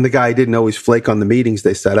and the guy didn't always flake on the meetings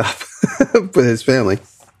they set up for his family,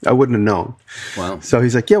 I wouldn't have known. Wow. So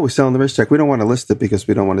he's like, yeah, we're selling the racetrack. We don't want to list it because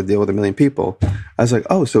we don't want to deal with 1 million people. I was like,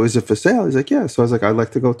 oh, so is it for sale? He's like, yeah. So I was like, I'd like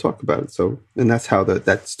to go talk about it. So, and that's how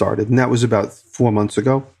that started. And that was about 4 months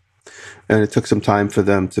ago. And it took some time for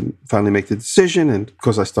them to finally make the decision. And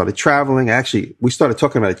because I started traveling, we started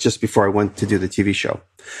talking about it just before I went to do the TV show.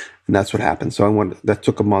 And that's what happened. So that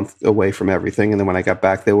took a month away from everything. And then when I got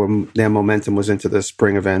back, their momentum was into the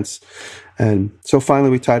spring events. And so finally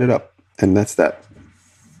we tied it up. And that's that.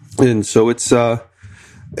 And so it's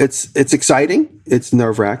exciting. It's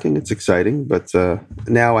nerve-wracking. It's exciting. But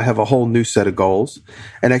now I have a whole new set of goals.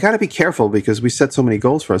 And I got to be careful because we set so many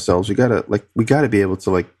goals for ourselves. We got to be able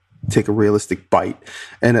to take a realistic bite.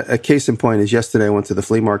 And a case in point is yesterday I went to the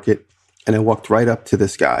flea market and I walked right up to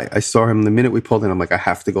this guy. I saw him the minute we pulled in. I'm like, I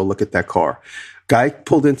have to go look at that car. Guy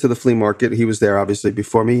pulled into the flea market. He was there obviously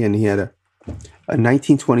before me, and he had a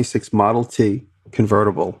 1926 Model T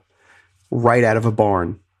convertible right out of a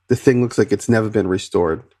barn. The thing looks like it's never been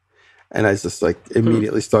restored. And I just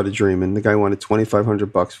immediately started dreaming. The guy wanted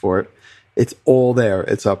 $2,500 for it. It's all there.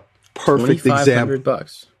 It's a perfect example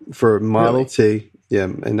 $2,500 for Model T. Yeah,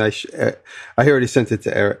 and I already sent it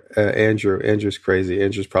to Andrew. Andrew's crazy.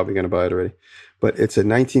 Andrew's probably going to buy it already. But it's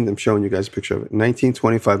I'm showing you guys a picture of it.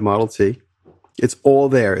 1925 Model T. It's all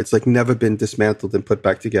there. It's never been dismantled and put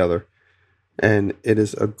back together. And it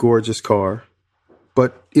is a gorgeous car.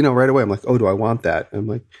 But, right away I'm like, oh, do I want that? And I'm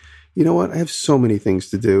like, you know what? I have so many things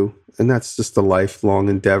to do. And that's just a lifelong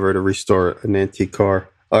endeavor to restore an antique car,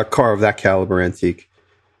 a car of that caliber antique.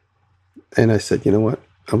 And I said, you know what?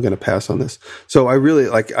 I'm going to pass on this. So I really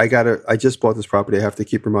I just bought this property. I have to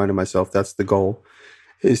keep reminding myself that's the goal,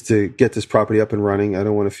 is to get this property up and running. I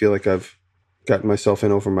don't want to feel like I've gotten myself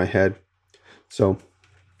in over my head. So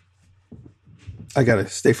I got to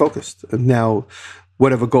stay focused. And now,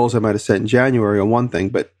 whatever goals I might have set in January are one thing,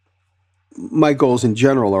 but my goals in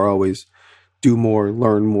general are always do more,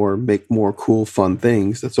 learn more, make more cool, fun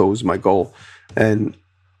things. That's always my goal. And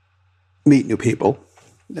meet new people.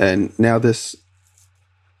 And now this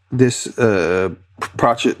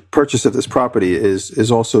purchase of this property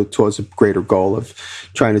is also towards a greater goal of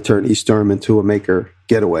trying to turn East Durham into a maker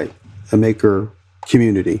getaway, a maker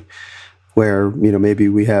community, where maybe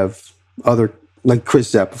we have other, like Chris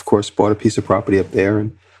Zepp, of course, bought a piece of property up there,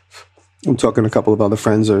 and I'm talking to a couple of other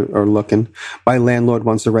friends are looking. My landlord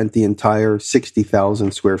wants to rent the entire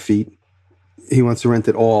 60,000 square feet. He wants to rent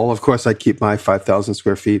it all. Of course, I'd keep my 5,000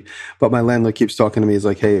 square feet. But my landlord keeps talking to me. He's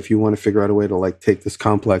like, hey, if you want to figure out a way to take this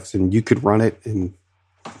complex and you could run it and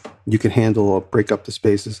you can handle or break up the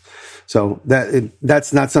spaces. So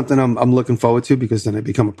that's not something I'm looking forward to, because then I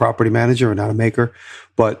become a property manager and not a maker.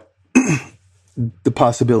 But the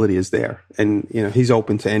possibility is there. And, he's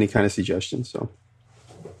open to any kind of suggestion. So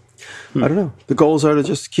I don't know. The goals are to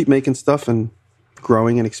just keep making stuff and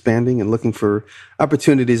growing and expanding and looking for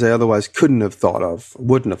opportunities I otherwise wouldn't have thought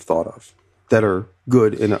of, that are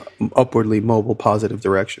good in an upwardly mobile, positive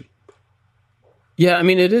direction. Yeah, I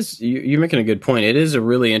mean, it is. You're making a good point. It is a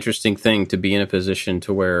really interesting thing to be in a position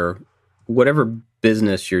to where whatever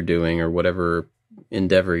business you're doing or whatever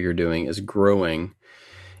endeavor you're doing is growing,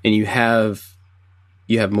 and you have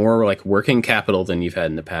more like working capital than you've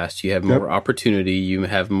had in the past. You have more opportunity. You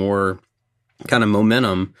have more kind of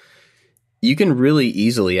momentum. You can really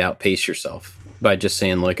easily outpace yourself by just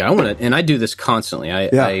saying, "Look, I want to," and I do this constantly.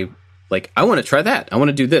 I want to try that. I want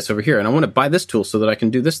to do this over here, and I want to buy this tool so that I can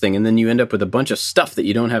do this thing. And then you end up with a bunch of stuff that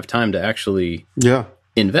you don't have time to actually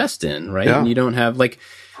invest in, right? Yeah. And you don't have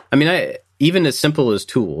even as simple as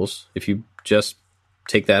tools. If you just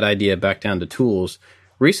take that idea back down to tools.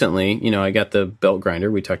 Recently, I got the belt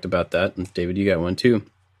grinder. We talked about that, and David, you got one too.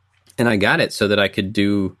 And I got it so that I could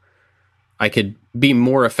be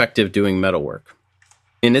more effective doing metalwork.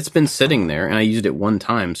 And it's been sitting there, and I used it one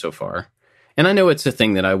time so far. And I know it's a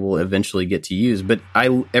thing that I will eventually get to use, but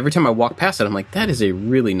every time I walk past it, I'm like, that is a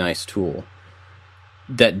really nice tool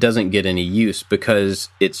that doesn't get any use because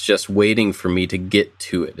it's just waiting for me to get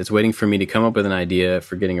to it. It's waiting for me to come up with an idea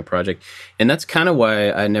for getting a project. And that's kind of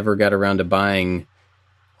why I never got around to buying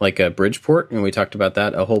like a Bridgeport, and we talked about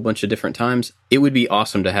that a whole bunch of different times. It would be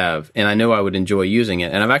awesome to have, and I know I would enjoy using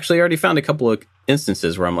it. And I've actually already found a couple of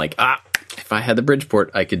instances where I'm like, if I had the Bridgeport,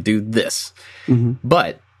 I could do this. Mm-hmm.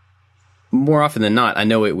 But more often than not, I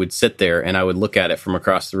know it would sit there, and I would look at it from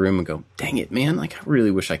across the room and go, dang it, man, like I really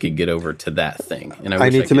wish I could get over to that thing. And I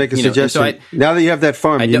need to make a suggestion. Now that you have that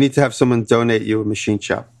farm, you need to have someone donate you a machine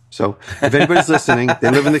shop. So if anybody's listening, they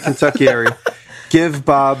live in the Kentucky area, give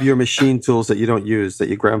Bob your machine tools that you don't use, that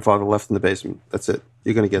your grandfather left in the basement. That's it.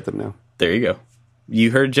 You're going to get them now. There you go.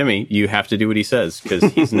 You heard Jimmy. You have to do what he says because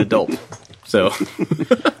he's an adult. So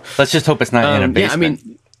let's just hope it's not in a basement.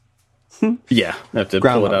 I have to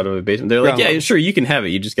pull it out of a basement. They're like, yeah, sure, you can have it.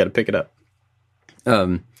 You just got to pick it up.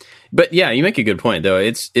 But yeah, you make a good point though.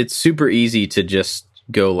 It's super easy to just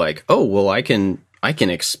go like, oh, well, I can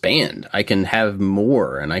expand. I can have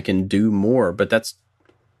more and I can do more. But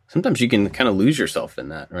sometimes you can kind of lose yourself in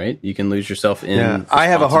that, right? You can lose yourself in. I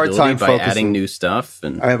have a hard time by adding new stuff.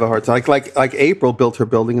 And I have a hard time. Like April built her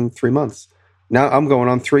building in 3 months. Now I'm going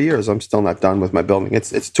on 3 years. I'm still not done with my building.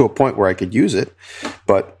 It's to a point where I could use it,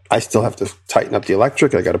 but I still have to tighten up the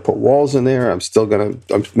electric. I got to put walls in there. I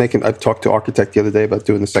talked to architect the other day about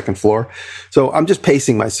doing the second floor. So I'm just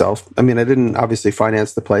pacing myself. I mean, I didn't obviously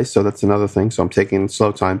finance the place, so that's another thing. So I'm taking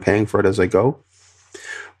slow time paying for it as I go.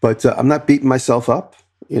 But I'm not beating myself up.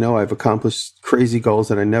 I've accomplished crazy goals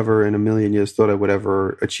that I never in a million years thought I would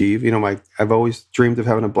ever achieve. I've always dreamed of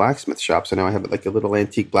having a blacksmith shop. So now I have like a little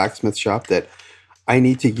antique blacksmith shop that I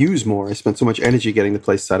need to use more. I spent so much energy getting the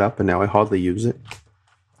place set up, and now I hardly use it.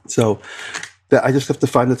 So I just have to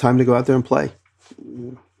find the time to go out there and play.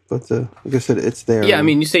 But like I said, it's there. Yeah, I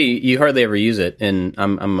mean, you say you hardly ever use it, and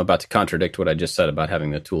I'm about to contradict what I just said about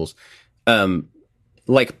having the tools. I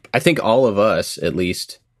think all of us, at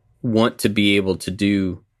least, want to be able to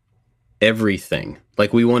do everything.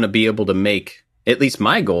 Like we want to be able to make, at least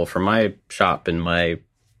my goal for my shop and my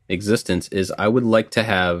existence is I would like to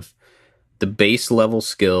have the base level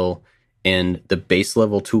skill and the base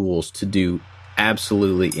level tools to do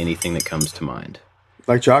absolutely anything that comes to mind.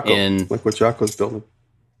 Like Jocko, like what Jocko's building.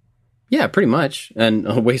 Yeah, pretty much, and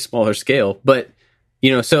a way smaller scale. But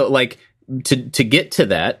so like to get to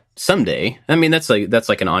that someday. I mean, that's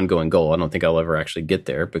like an ongoing goal. I don't think I'll ever actually get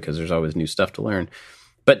there because there's always new stuff to learn.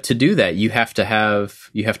 But to do that, you have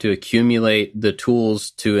to accumulate the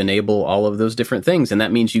tools to enable all of those different things, and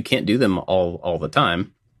that means you can't do them all the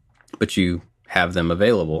time, but you have them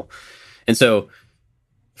available. And so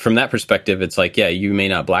from that perspective, it's like, yeah, you may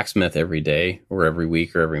not blacksmith every day or every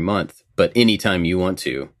week or every month, but anytime you want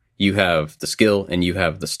to, you have the skill and you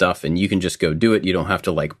have the stuff and you can just go do it. You don't have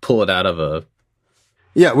to like pull it out of a...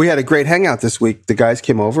 Yeah, we had a great hangout this week. The guys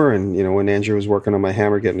came over and, when Andrew was working on my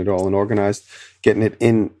hammer, getting it all organized, getting it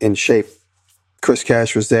in shape. Chris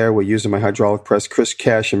Cash was there. We're using my hydraulic press. Chris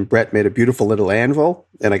Cash and Brett made a beautiful little anvil,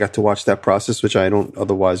 and I got to watch that process, which I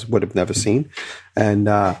would have never seen. And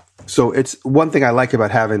so it's one thing I like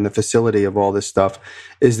about having the facility of all this stuff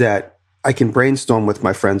is that I can brainstorm with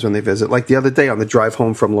my friends when they visit. Like the other day on the drive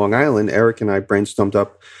home from Long Island, Eric and I brainstormed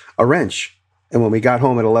up a wrench. And when we got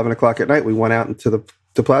home at 11 o'clock at night, we went out into the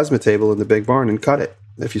plasma table in the big barn and cut it.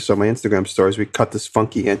 If you saw my Instagram stories, we cut this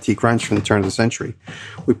funky antique wrench from the turn of the century.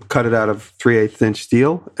 We cut it out of 3/8 inch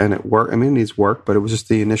steel, and it worked. I mean, it needs work, but it was just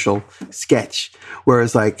the initial sketch.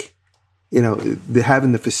 Whereas, like,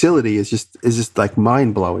 having the facility is just like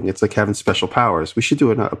mind blowing. It's like having special powers. We should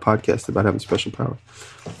do a podcast about having special powers.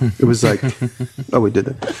 It was like, oh, we did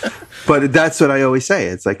that. But that's what I always say.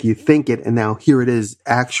 It's like you think it, and now here it is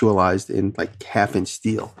actualized in like half-inch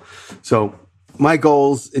steel. So my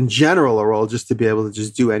goals in general are all just to be able to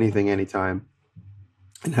just do anything, anytime,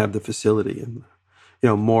 and have the facility and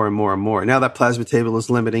more and more and more. Now that plasma table is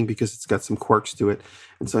limiting because it's got some quirks to it,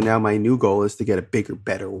 and so now my new goal is to get a bigger,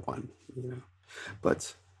 better one.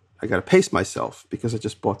 But I got to pace myself because I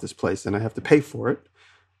just bought this place and I have to pay for it.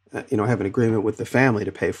 I have an agreement with the family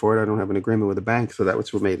to pay for it. I don't have an agreement with the bank, so that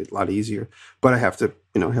was what made it a lot easier. But I have to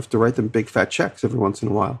write them big fat checks every once in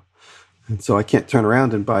a while, and so I can't turn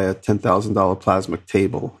around and buy a $10,000 plasma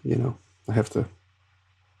table. I have to.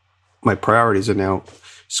 My priorities are now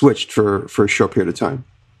switched for a short period of time.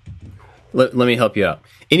 Let me help you out.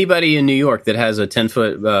 Anybody in New York that has a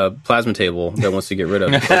 10-foot plasma table that wants to get rid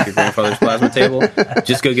of like your grandfather's plasma table,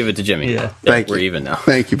 just go give it to Jimmy. Yeah. We're even now.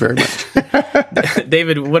 Thank you very much.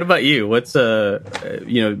 David, what about you? What's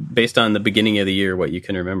based on the beginning of the year, what you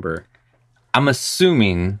can remember? I'm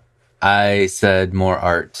assuming I said more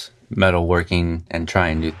art, metalworking, and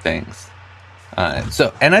trying new things.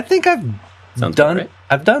 And I think I've done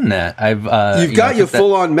that. You've got your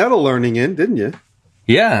full-on metal learning in, didn't you?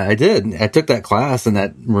 Yeah, I did. I took that class and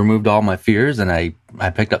that removed all my fears, and I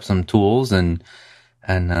picked up some tools and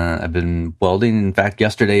I've been welding. In fact,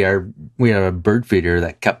 yesterday we had a bird feeder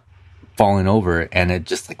that kept falling over, and it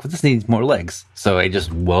just this needs more legs. So I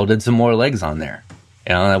just welded some more legs on there.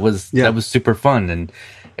 That was super fun, and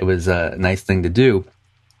it was a nice thing to do.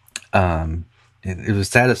 It was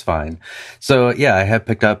satisfying. So yeah, I have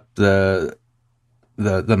picked up the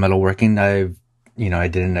metalworking. I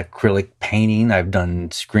did an acrylic painting. I've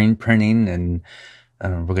done screen printing, and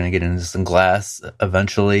we're going to get into some glass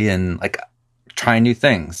eventually, and trying new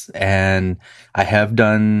things. And I have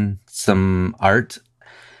done some art,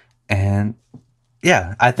 and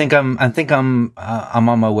yeah, I think I'm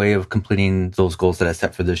on my way of completing those goals that I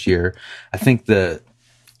set for this year. I think the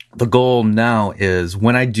goal now is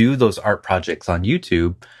when I do those art projects on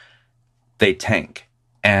YouTube, they tank.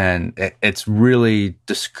 And it's really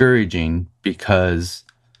discouraging because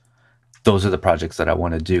those are the projects that I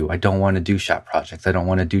want to do. I don't want to do shop projects. I don't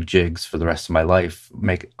want to do jigs for the rest of my life,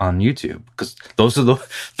 make on YouTube, because those are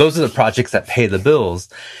the projects that pay the bills.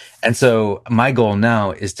 And so my goal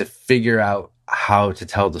now is to figure out how to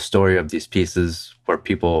tell the story of these pieces where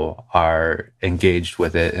people are engaged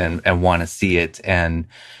with it and want to see it and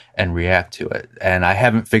react to it. And I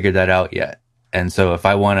haven't figured that out yet. And so if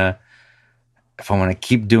I want to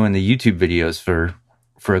keep doing the YouTube videos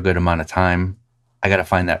for a good amount of time, I got to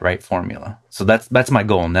find that right formula. So that's my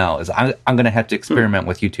goal now. Is I'm going to have to experiment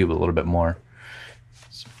with YouTube a little bit more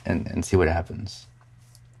and see what happens.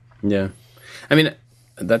 Yeah, I mean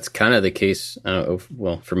that's kind of the case. I don't know.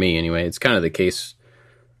 Well, for me anyway, it's kind of the case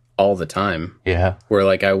all the time. Yeah, where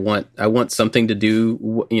I want something to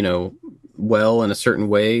do well in a certain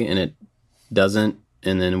way, and it doesn't.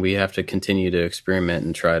 And then we have to continue to experiment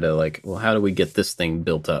and try to how do we get this thing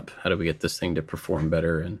built up? How do we get this thing to perform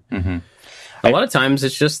better? And a lot of times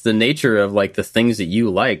it's just the nature of the things that you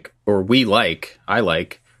like or I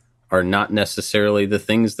like are not necessarily the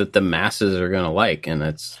things that the masses are going to like. And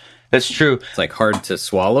that's true. It's hard to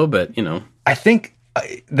swallow, but I think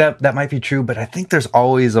that might be true, but I think there's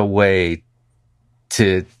always a way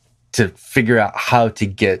to figure out how to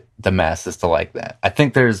get the masses to like that. I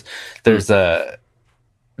think there's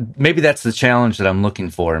maybe that's the challenge that I'm looking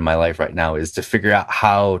for in my life right now, is to figure out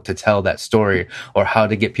how to tell that story or how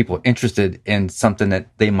to get people interested in something that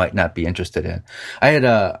they might not be interested in. I had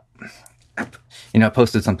I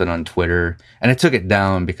posted something on Twitter and I took it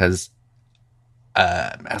down because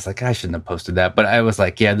I was like, I shouldn't have posted that. But I was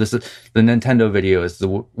like, yeah, the Nintendo video is the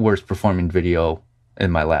worst performing video in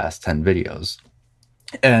my last 10 videos.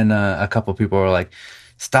 And a couple people were like,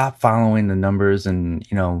 stop following the numbers and,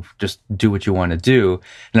 just do what you want to do.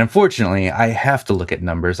 And unfortunately, I have to look at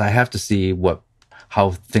numbers. I have to see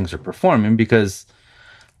how things are performing, because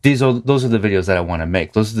those are the videos that I want to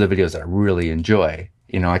make. Those are the videos that I really enjoy.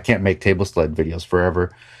 I can't make table sled videos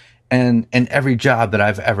forever. And every job that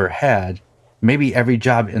I've ever had, maybe every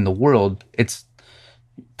job in the world, it's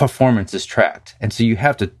performance is tracked. And so you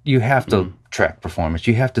have to track performance.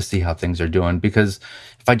 You have to see how things are doing, because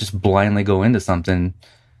if I just blindly go into something,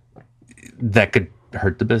 that could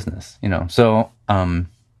hurt the business, So,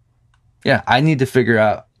 yeah, I need to figure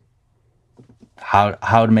out how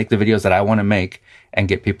to make the videos that I want to make and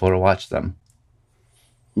get people to watch them.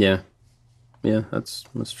 Yeah, that's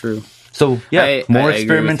true. So yeah, more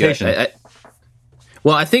experimentation.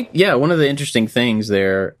 Well, I think, one of the interesting things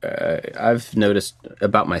there I've noticed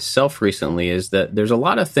about myself recently is that there's a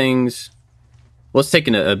lot of things. Let's take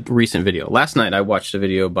a recent video. Last night, I watched a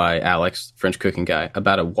video by Alex, French cooking guy,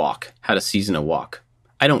 about a wok, how to season a wok.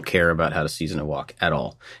 I don't care about how to season a wok at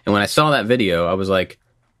all. And when I saw that video, I was like,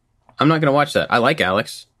 I'm not going to watch that. I like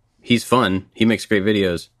Alex. He's fun. He makes great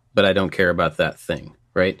videos, but I don't care about that thing,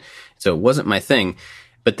 right? So it wasn't my thing.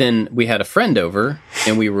 But then we had a friend over,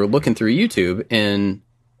 and we were looking through YouTube, and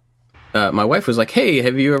my wife was like, hey,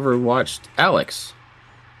 have you ever watched Alex?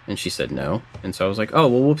 And she said no. And so I was like, oh,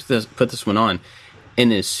 well, we'll put this one on.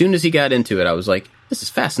 And as soon as he got into it, I was like, this is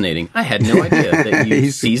fascinating. I had no idea that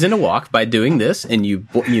you season a wok by doing this, and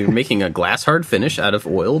you're making a glass hard finish out of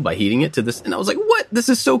oil by heating it to this. And I was like, what? This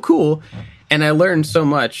is so cool. And I learned so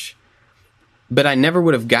much, but I never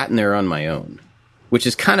would have gotten there on my own, which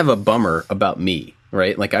is kind of a bummer about me,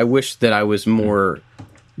 right? Like, I wish that I was more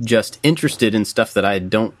just interested in stuff that I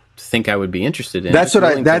don't think I would be interested in. That's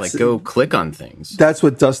what go click on things. That's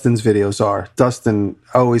what Dustin's videos are. Dustin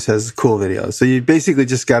always has cool videos. So you basically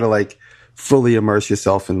just got to like fully immerse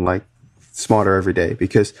yourself in like Smarter every day,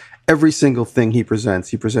 because every single thing he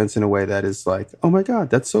presents in a way that is like, oh my God,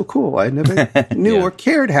 that's so cool. I never knew or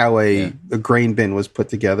cared how a grain bin was put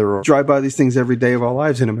together, or drive by these things every day of our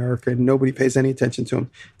lives in America and nobody pays any attention to them.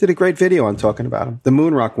 Did a great video on talking about them. The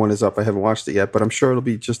moon rock one is up. I haven't watched it yet, but I'm sure it'll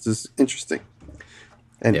be just as interesting.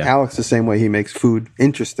 And Alex, the same way, he makes food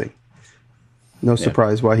interesting. No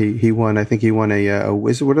surprise why he won. I think he won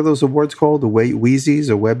what are those awards called? The Wheezies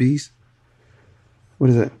or Webbies? What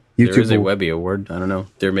is it? YouTube there is a Webby award. I don't know.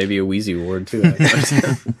 There may be a Wheezy award too.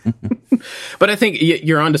 But I think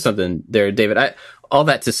you're onto something there, David. All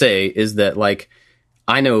that to say is that, like,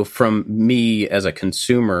 I know from me as a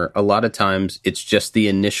consumer, a lot of times it's just the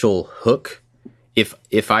initial hook.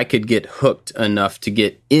 If I could get hooked enough to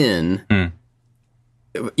get in,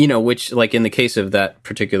 which, like in the case of that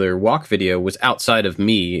particular walk video, was outside of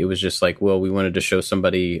me. It was just like, well, we wanted to show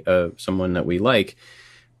somebody, someone that we like.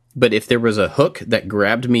 But if there was a hook that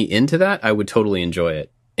grabbed me into that, I would totally enjoy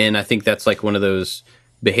it. And I think that's like one of those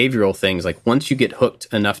behavioral things. Like, once you get hooked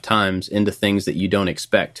enough times into things that you don't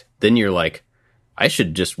expect, then you're like, I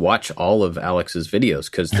should just watch all of Alex's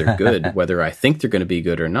videos because they're good, whether I think they're going to be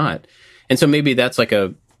good or not. And so maybe that's like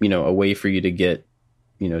a way for you to get,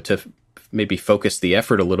 to maybe focus the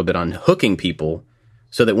effort a little bit on hooking people,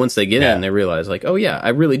 so that once they get in, they realize, like, oh yeah, I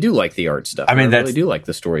really do like the art stuff. I really do like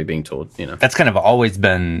the story being told. That's kind of always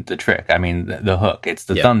been the trick. I mean, the hook. It's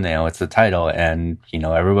the thumbnail. It's the title. And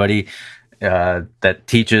everybody that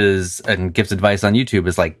teaches and gives advice on YouTube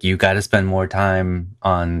is like, you got to spend more time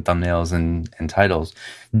on thumbnails and titles.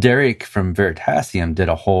 Derek from Veritasium did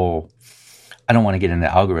a whole. I don't want to get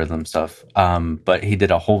into algorithm stuff, but he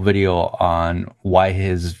did a whole video on why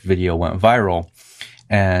his video went viral.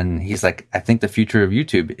 And he's like, I think the future of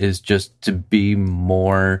YouTube is just to be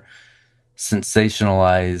more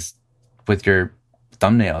sensationalized with your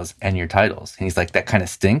thumbnails and your titles. And he's like, that kind of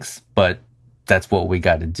stinks, but that's what we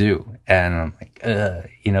got to do. And I'm like, that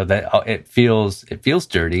it feels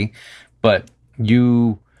dirty, but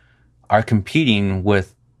you are competing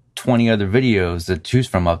with 20 other videos to choose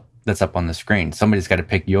from that's up on the screen. Somebody's got to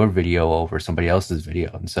pick your video over somebody else's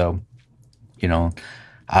video. And so,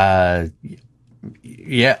 I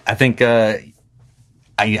think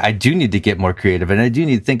I do need to get more creative, and I do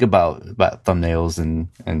need to think about thumbnails and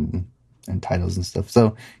titles and stuff.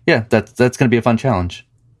 So yeah, that's going to be a fun challenge.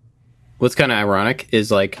 What's kind of ironic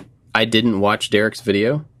is, like, I didn't watch Derek's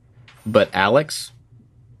video, but Alex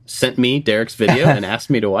sent me Derek's video and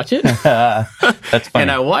asked me to watch it. That's funny.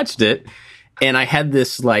 And I watched it, and I had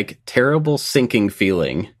this like terrible sinking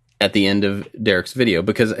feeling at the end of Derek's video,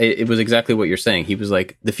 because it was exactly what you're saying. He was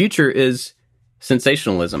like, the future is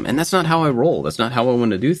sensationalism, and that's not how I roll. That's not how I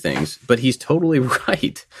want to do things. But he's totally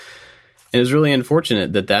right. And it was really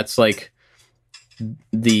unfortunate that that's like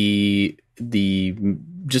the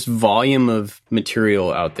just volume of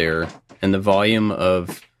material out there and the volume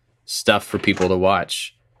of stuff for people to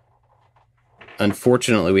watch.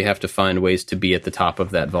 Unfortunately, we have to find ways to be at the top of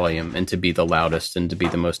that volume and to be the loudest and to be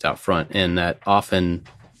the most out front. And that often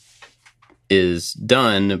is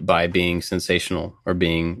done by being sensational or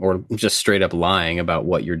just straight up lying about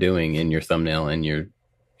what you're doing in your thumbnail and your,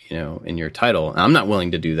 in your title. I'm not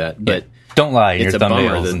willing to do that, but don't lie in your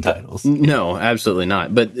thumbnails and titles. No, absolutely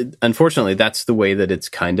not. But unfortunately, that's the way that it's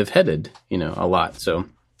kind of headed, a lot. So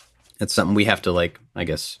that's something we have to, like, I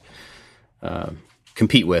guess,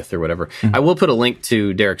 compete with or whatever. Mm-hmm. I will put a link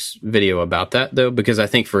to Derek's video about that, though, because I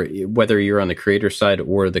think for whether you're on the creator side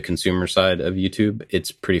or the consumer side of YouTube, it's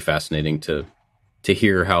pretty fascinating to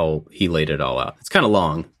hear how he laid it all out. It's kind of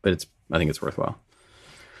long, but I think it's worthwhile.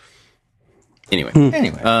 Anyway.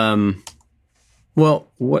 Well,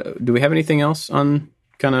 what do we have anything else on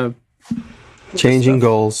kind of changing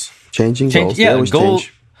goals? Changing goals. Yeah,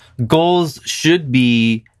 change. Goals should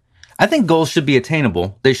be. I think goals should be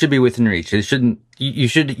attainable. They should be within reach. It shouldn't. You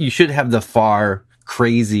should have the far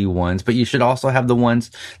crazy ones, but you should also have the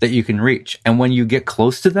ones that you can reach. And when you get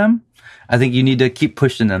close to them, I think you need to keep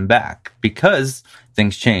pushing them back because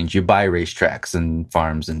things change. You buy racetracks and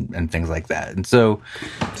farms and things like that. And so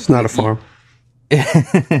it's not a farm.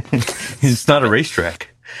 It's not a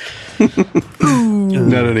racetrack.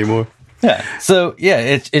 Not anymore. Yeah. So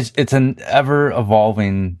yeah, it's an ever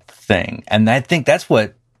evolving thing. And I think that's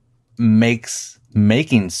what makes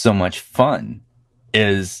making so much fun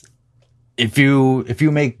is if you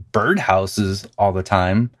make birdhouses all the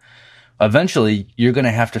time, eventually you're going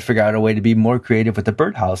to have to figure out a way to be more creative with the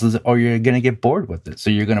birdhouses or you're going to get bored with it. So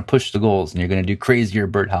you're going to push the goals and you're going to do crazier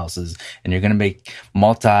birdhouses and you're going to make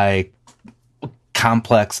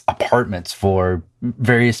multi-complex apartments for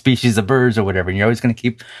various species of birds or whatever. And you're always going to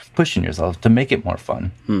keep pushing yourself to make it more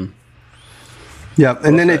fun. Yeah.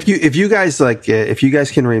 And then if you guys if you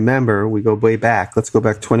guys can remember, we go way back. Let's go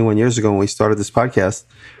back 21 years ago when we started this podcast.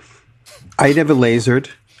 I never lasered.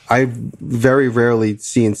 I very rarely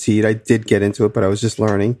CNC'd. I did get into it, but I was just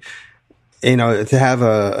learning. You know, to have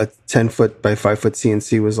a 10-foot by 5-foot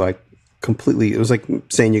CNC was like completely, it was like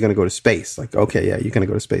saying you're going to go to space. Like, okay, yeah, you're going to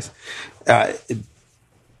go to space.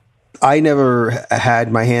 I never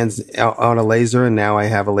had my hands on a laser, and now I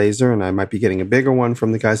have a laser, and I might be getting a bigger one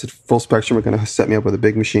from the guys at Full Spectrum. Are going to set me up with a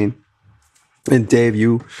big machine. And Dave,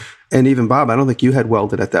 you, and even Bob, I don't think you had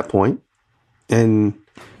welded at that point. And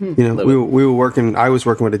you know, we were working. I was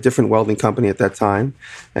working with a different welding company at that time,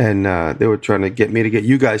 and they were trying to get me to get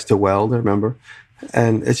you guys to weld. I remember,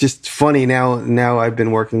 and it's just funny now. Now I've been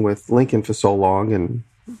working with Lincoln for so long and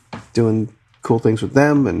doing cool things with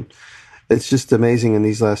them, and it's just amazing in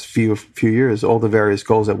these last few years all the various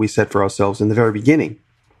goals that we set for ourselves in the very beginning,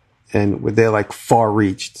 and they're like far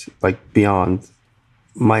reached, like beyond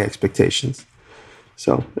my expectations.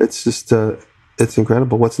 So it's just it's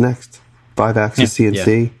incredible. What's next? 5-axis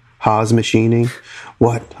CNC, Haas machining,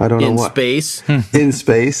 what? I don't know what. In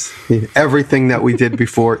space. Everything that we did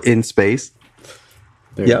before in space.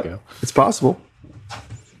 There you go. It's possible.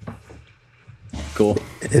 Cool.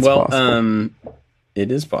 It's possible.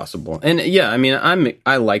 It is possible. And yeah, I mean,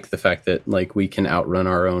 I like the fact that like we can outrun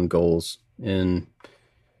our own goals and,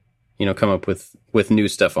 you know, come up with new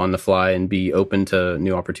stuff on the fly and be open to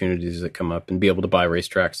new opportunities that come up and be able to buy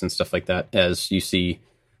racetracks and stuff like that as you see.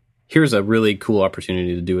 Here's a really cool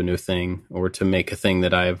opportunity to do a new thing or to make a thing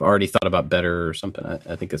that I've already thought about better or something.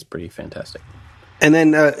 I think it's pretty fantastic. And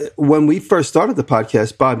then when we first started the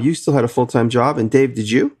podcast, Bob, you still had a full-time job. And Dave, did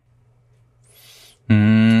you?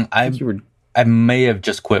 I may have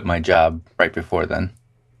just quit my job right before then.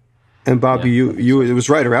 And Bob, you it was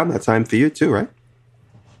right around that time for you too, right?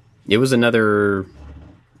 It was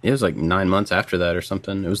like 9 months after that or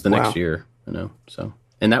something. It was the next year, you know. So,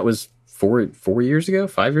 and that was 4 years ago,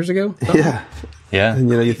 5 years ago. Yeah. And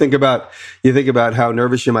you know, you think about how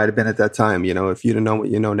nervous you might have been at that time. You know, if you didn't know what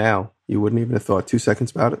you know now, you wouldn't even have thought 2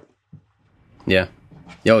 seconds about it. Yeah.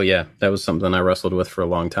 Oh yeah, that was something I wrestled with for a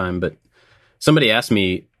long time. But somebody asked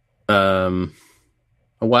me a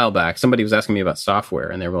while back. Somebody was asking me about software,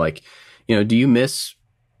 and they were like, you know, do you miss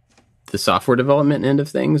the software development end of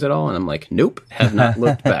things at all? And I'm like, nope, have not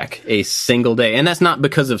looked back a single day. And that's not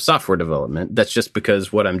because of software development. That's just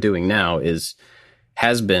because what I'm doing now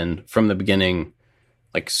has been from the beginning,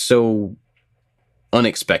 like so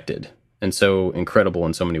unexpected and so incredible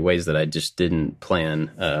in so many ways that I just didn't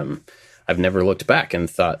plan. I've never looked back and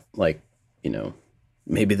thought like, you know,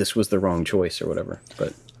 maybe this was the wrong choice or whatever.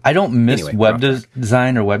 But I don't miss web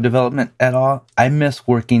design or web development at all. I miss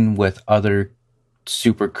working with other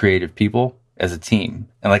super creative people as a team,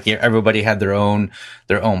 and like everybody had their own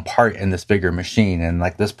part in this bigger machine, and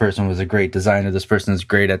like this person was a great designer, this person is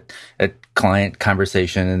great at client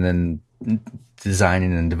conversation and then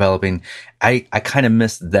designing and developing. I kind of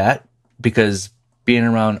miss that because being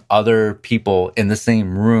around other people in the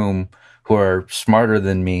same room who are smarter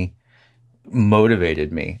than me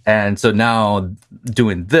motivated me. And so now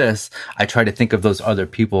doing this, I try to think of those other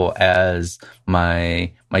people as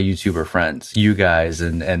my YouTuber friends, you guys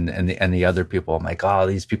and the other people. I'm like, oh,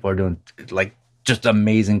 these people are doing like just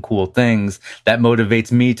amazing, cool things. That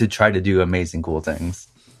motivates me to try to do amazing, cool things.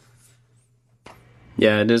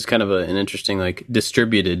 Yeah, it is kind of an interesting, like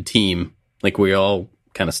distributed team. Like we all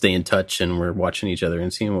kind of stay in touch and we're watching each other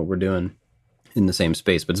and seeing what we're doing in the same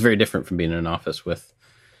space. But it's very different from being in an office with,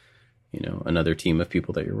 you know, another team of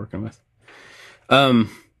people that you're working with.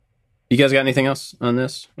 You guys got anything else on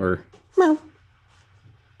this or? No.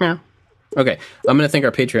 Yeah. Okay, I'm going to thank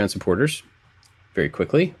our Patreon supporters very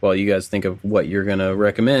quickly while you guys think of what you're going to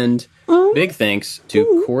recommend. Big thanks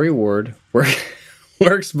to Corey Ward,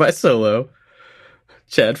 Works by Solo,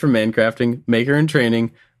 Chad from Mancrafting, Maker and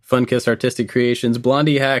Training, Funkiss Artistic Creations,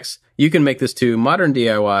 Blondie Hacks, You Can Make This Too, Modern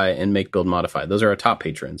DIY, and Make Build Modify. Those are our top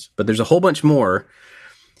patrons. But there's a whole bunch more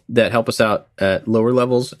that help us out at lower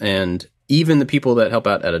levels, and even the people that help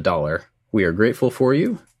out at $1. We are grateful for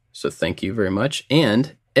you, so thank you very much.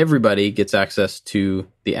 And everybody gets access to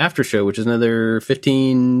the after show, which is another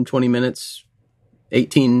 15, 20 minutes,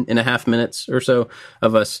 18 and a half minutes or so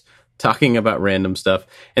of us talking about random stuff.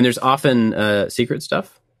 And there's often secret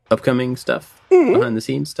stuff, upcoming stuff, behind the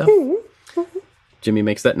scenes stuff. Jimmy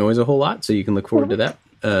makes that noise a whole lot, so you can look forward to that.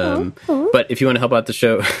 But if you want to help out the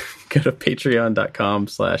show, go to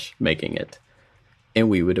patreon.com/makingit, and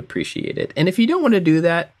we would appreciate it. And if you don't want to do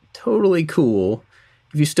that, totally cool.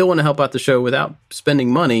 If you still want to help out the show without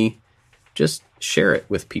spending money, just share it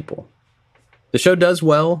with people. The show does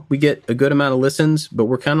well. We get a good amount of listens, but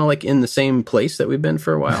we're kind of like in the same place that we've been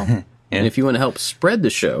for a while. Yeah. And if you want to help spread the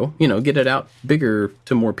show, get it out bigger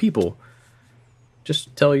to more people,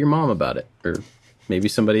 just tell your mom about it, or maybe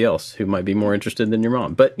somebody else who might be more interested than your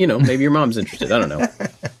mom. But, maybe your mom's interested. I don't know.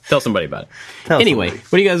 Tell somebody about it. Anyway,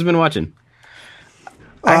 what have you guys been watching?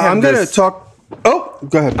 I'm going to talk. Oh,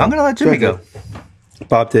 go ahead, Bob. I'm going to let Jimmy go.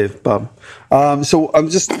 Bob. So I'm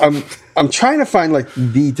trying to find like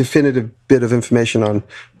the definitive bit of information on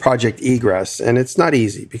Project Egress, and it's not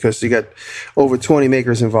easy because you got over 20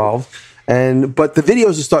 makers involved, but the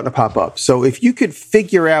videos are starting to pop up. So if you could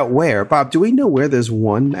figure out where, Bob, do we know where there's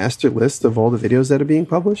one master list of all the videos that are being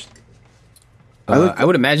published? I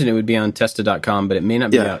would imagine it would be on tested.com, but it may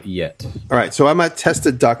not be out yet. All right, so I'm at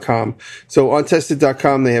tested.com. So on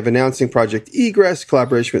tested.com, they have announcing Project Egress,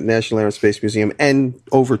 collaboration with National Air and Space Museum, and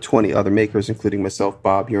over 20 other makers, including myself,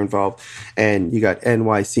 Bob, you're involved. And you got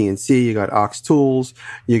NYCNC, you got Ox Tools,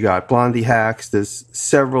 you got Blondie Hacks. There's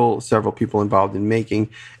several people involved in making.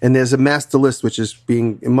 And there's a master list, which is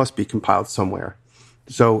it must be compiled somewhere.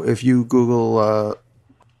 So if you Google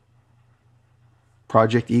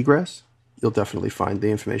Project Egress, you'll definitely find the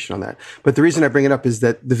information on that. But the reason I bring it up is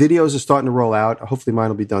that the videos are starting to roll out. Hopefully mine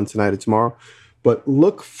will be done tonight or tomorrow. But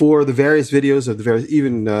look for the various videos of the various,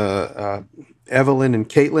 even Evelyn and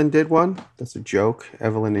Caitlin did one. That's a joke,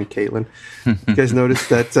 Evelyn and Caitlin. You guys noticed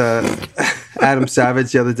that Adam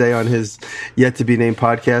Savage the other day on his yet-to-be-named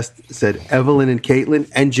podcast said Evelyn and Caitlin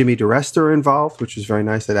and Jimmy DeResta are involved, which was very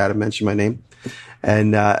nice that Adam mentioned my name.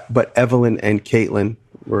 And but Evelyn and Caitlin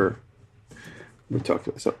were...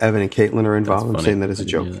 So Evan and Caitlin are involved. I'm saying that as a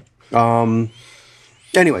joke.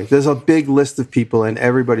 Anyway, there's a big list of people, and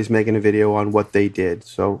everybody's making a video on what they did.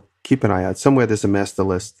 So keep an eye out. Somewhere there's a master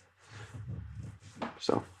list.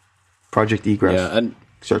 So Project Egress. Yeah,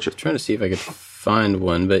 search it. I'm trying to see if I could find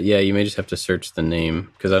one, but yeah, you may just have to search the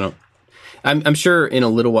name because I don't. I'm sure in a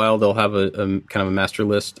little while they'll have a kind of a master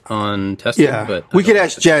list on testing. Yeah, but we could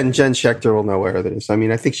ask Jen. Jen Schechter will know where it is. I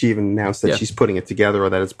mean, I think she even announced that she's putting it together or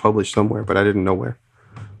that it's published somewhere, but I didn't know where.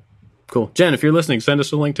 Cool. Jen, if you're listening, send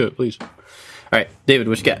us a link to it, please. All right, David,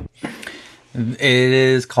 what you got? It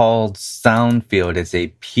is called Soundfield. It's a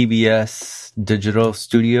PBS digital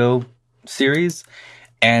studio series,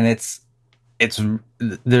 and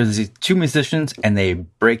there's these two musicians and they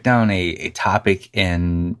break down a topic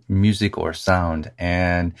in music or sound,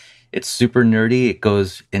 and it's super nerdy. It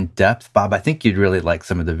goes in depth. Bob, I think you'd really like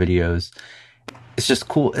some of the videos. It's just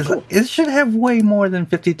cool. It should have way more than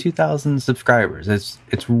 52,000 subscribers.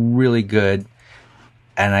 It's really good.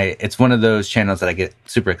 And it's one of those channels that I get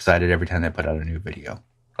super excited every time they put out a new video.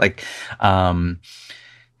 Like,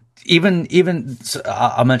 even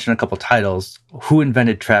I'll mention a couple titles. Who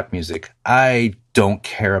invented trap music? I don't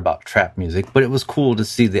care about trap music, but it was cool to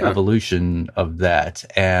see the evolution of that.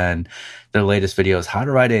 And their latest video is how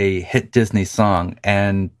to write a hit Disney song,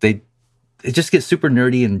 and it just gets super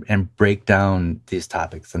nerdy and break down these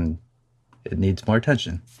topics, and it needs more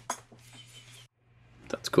attention.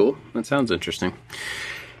 That's cool. That sounds interesting.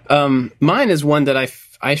 Mine is one that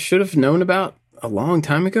I should have known about a long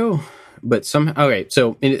time ago. But somehow, okay,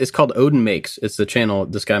 so it's called Odin Makes. It's the channel.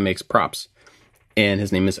 This guy makes props, and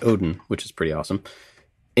his name is Odin, which is pretty awesome.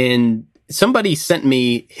 And somebody sent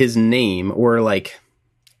me his name, or like,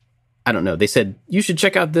 I don't know. They said, you should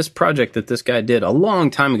check out this project that this guy did a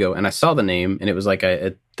long time ago. And I saw the name, and it was like,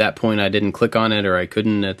 at that point, I didn't click on it, or I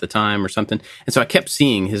couldn't at the time or something. And so I kept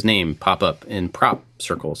seeing his name pop up in prop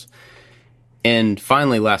circles. And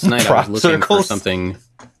finally, last night, I was looking for something,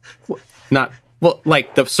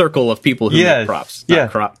 like the circle of people who make props,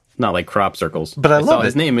 not Not like crop circles. But I saw love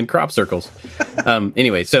his name in crop circles.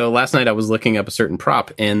 Anyway, so last night I was looking up a certain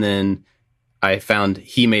prop, and then I found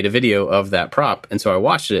he made a video of that prop, and so I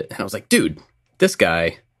watched it, and I was like, dude, this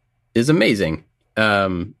guy is amazing.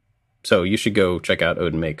 So you should go check out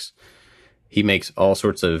Odin Makes. He makes all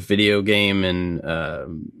sorts of video game and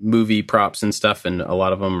movie props and stuff, and a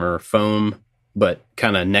lot of them are foam, but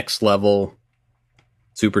kind of next level,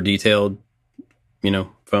 super detailed,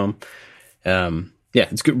 foam. Yeah,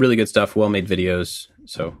 it's good, really good stuff. Well-made videos.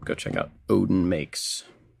 So go check out Odin Makes.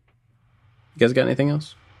 You guys got anything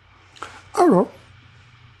else? I don't know.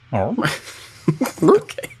 Oh.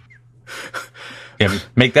 Okay. Yeah,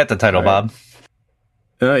 make that the title, right. Bob.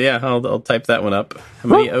 Yeah, I'll type that one up. How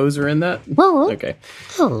many O's are in that? Okay.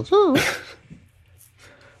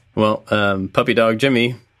 Well, Puppy Dog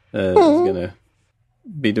Jimmy is going to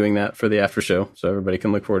be doing that for the after show, so everybody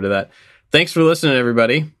can look forward to that. Thanks for listening,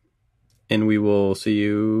 everybody, and we will see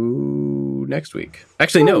you next week.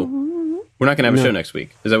 Actually, no, we're not going to have a show next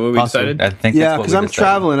week. Is that what we decided? I think yeah, because I'm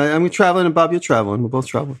traveling. I'm traveling, and Bob, you're traveling. We're both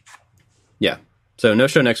traveling. Yeah, so no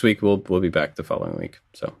show next week. We'll be back the following week.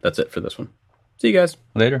 So that's it for this one. See you guys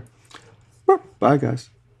later. Bye, guys.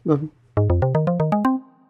 Love you.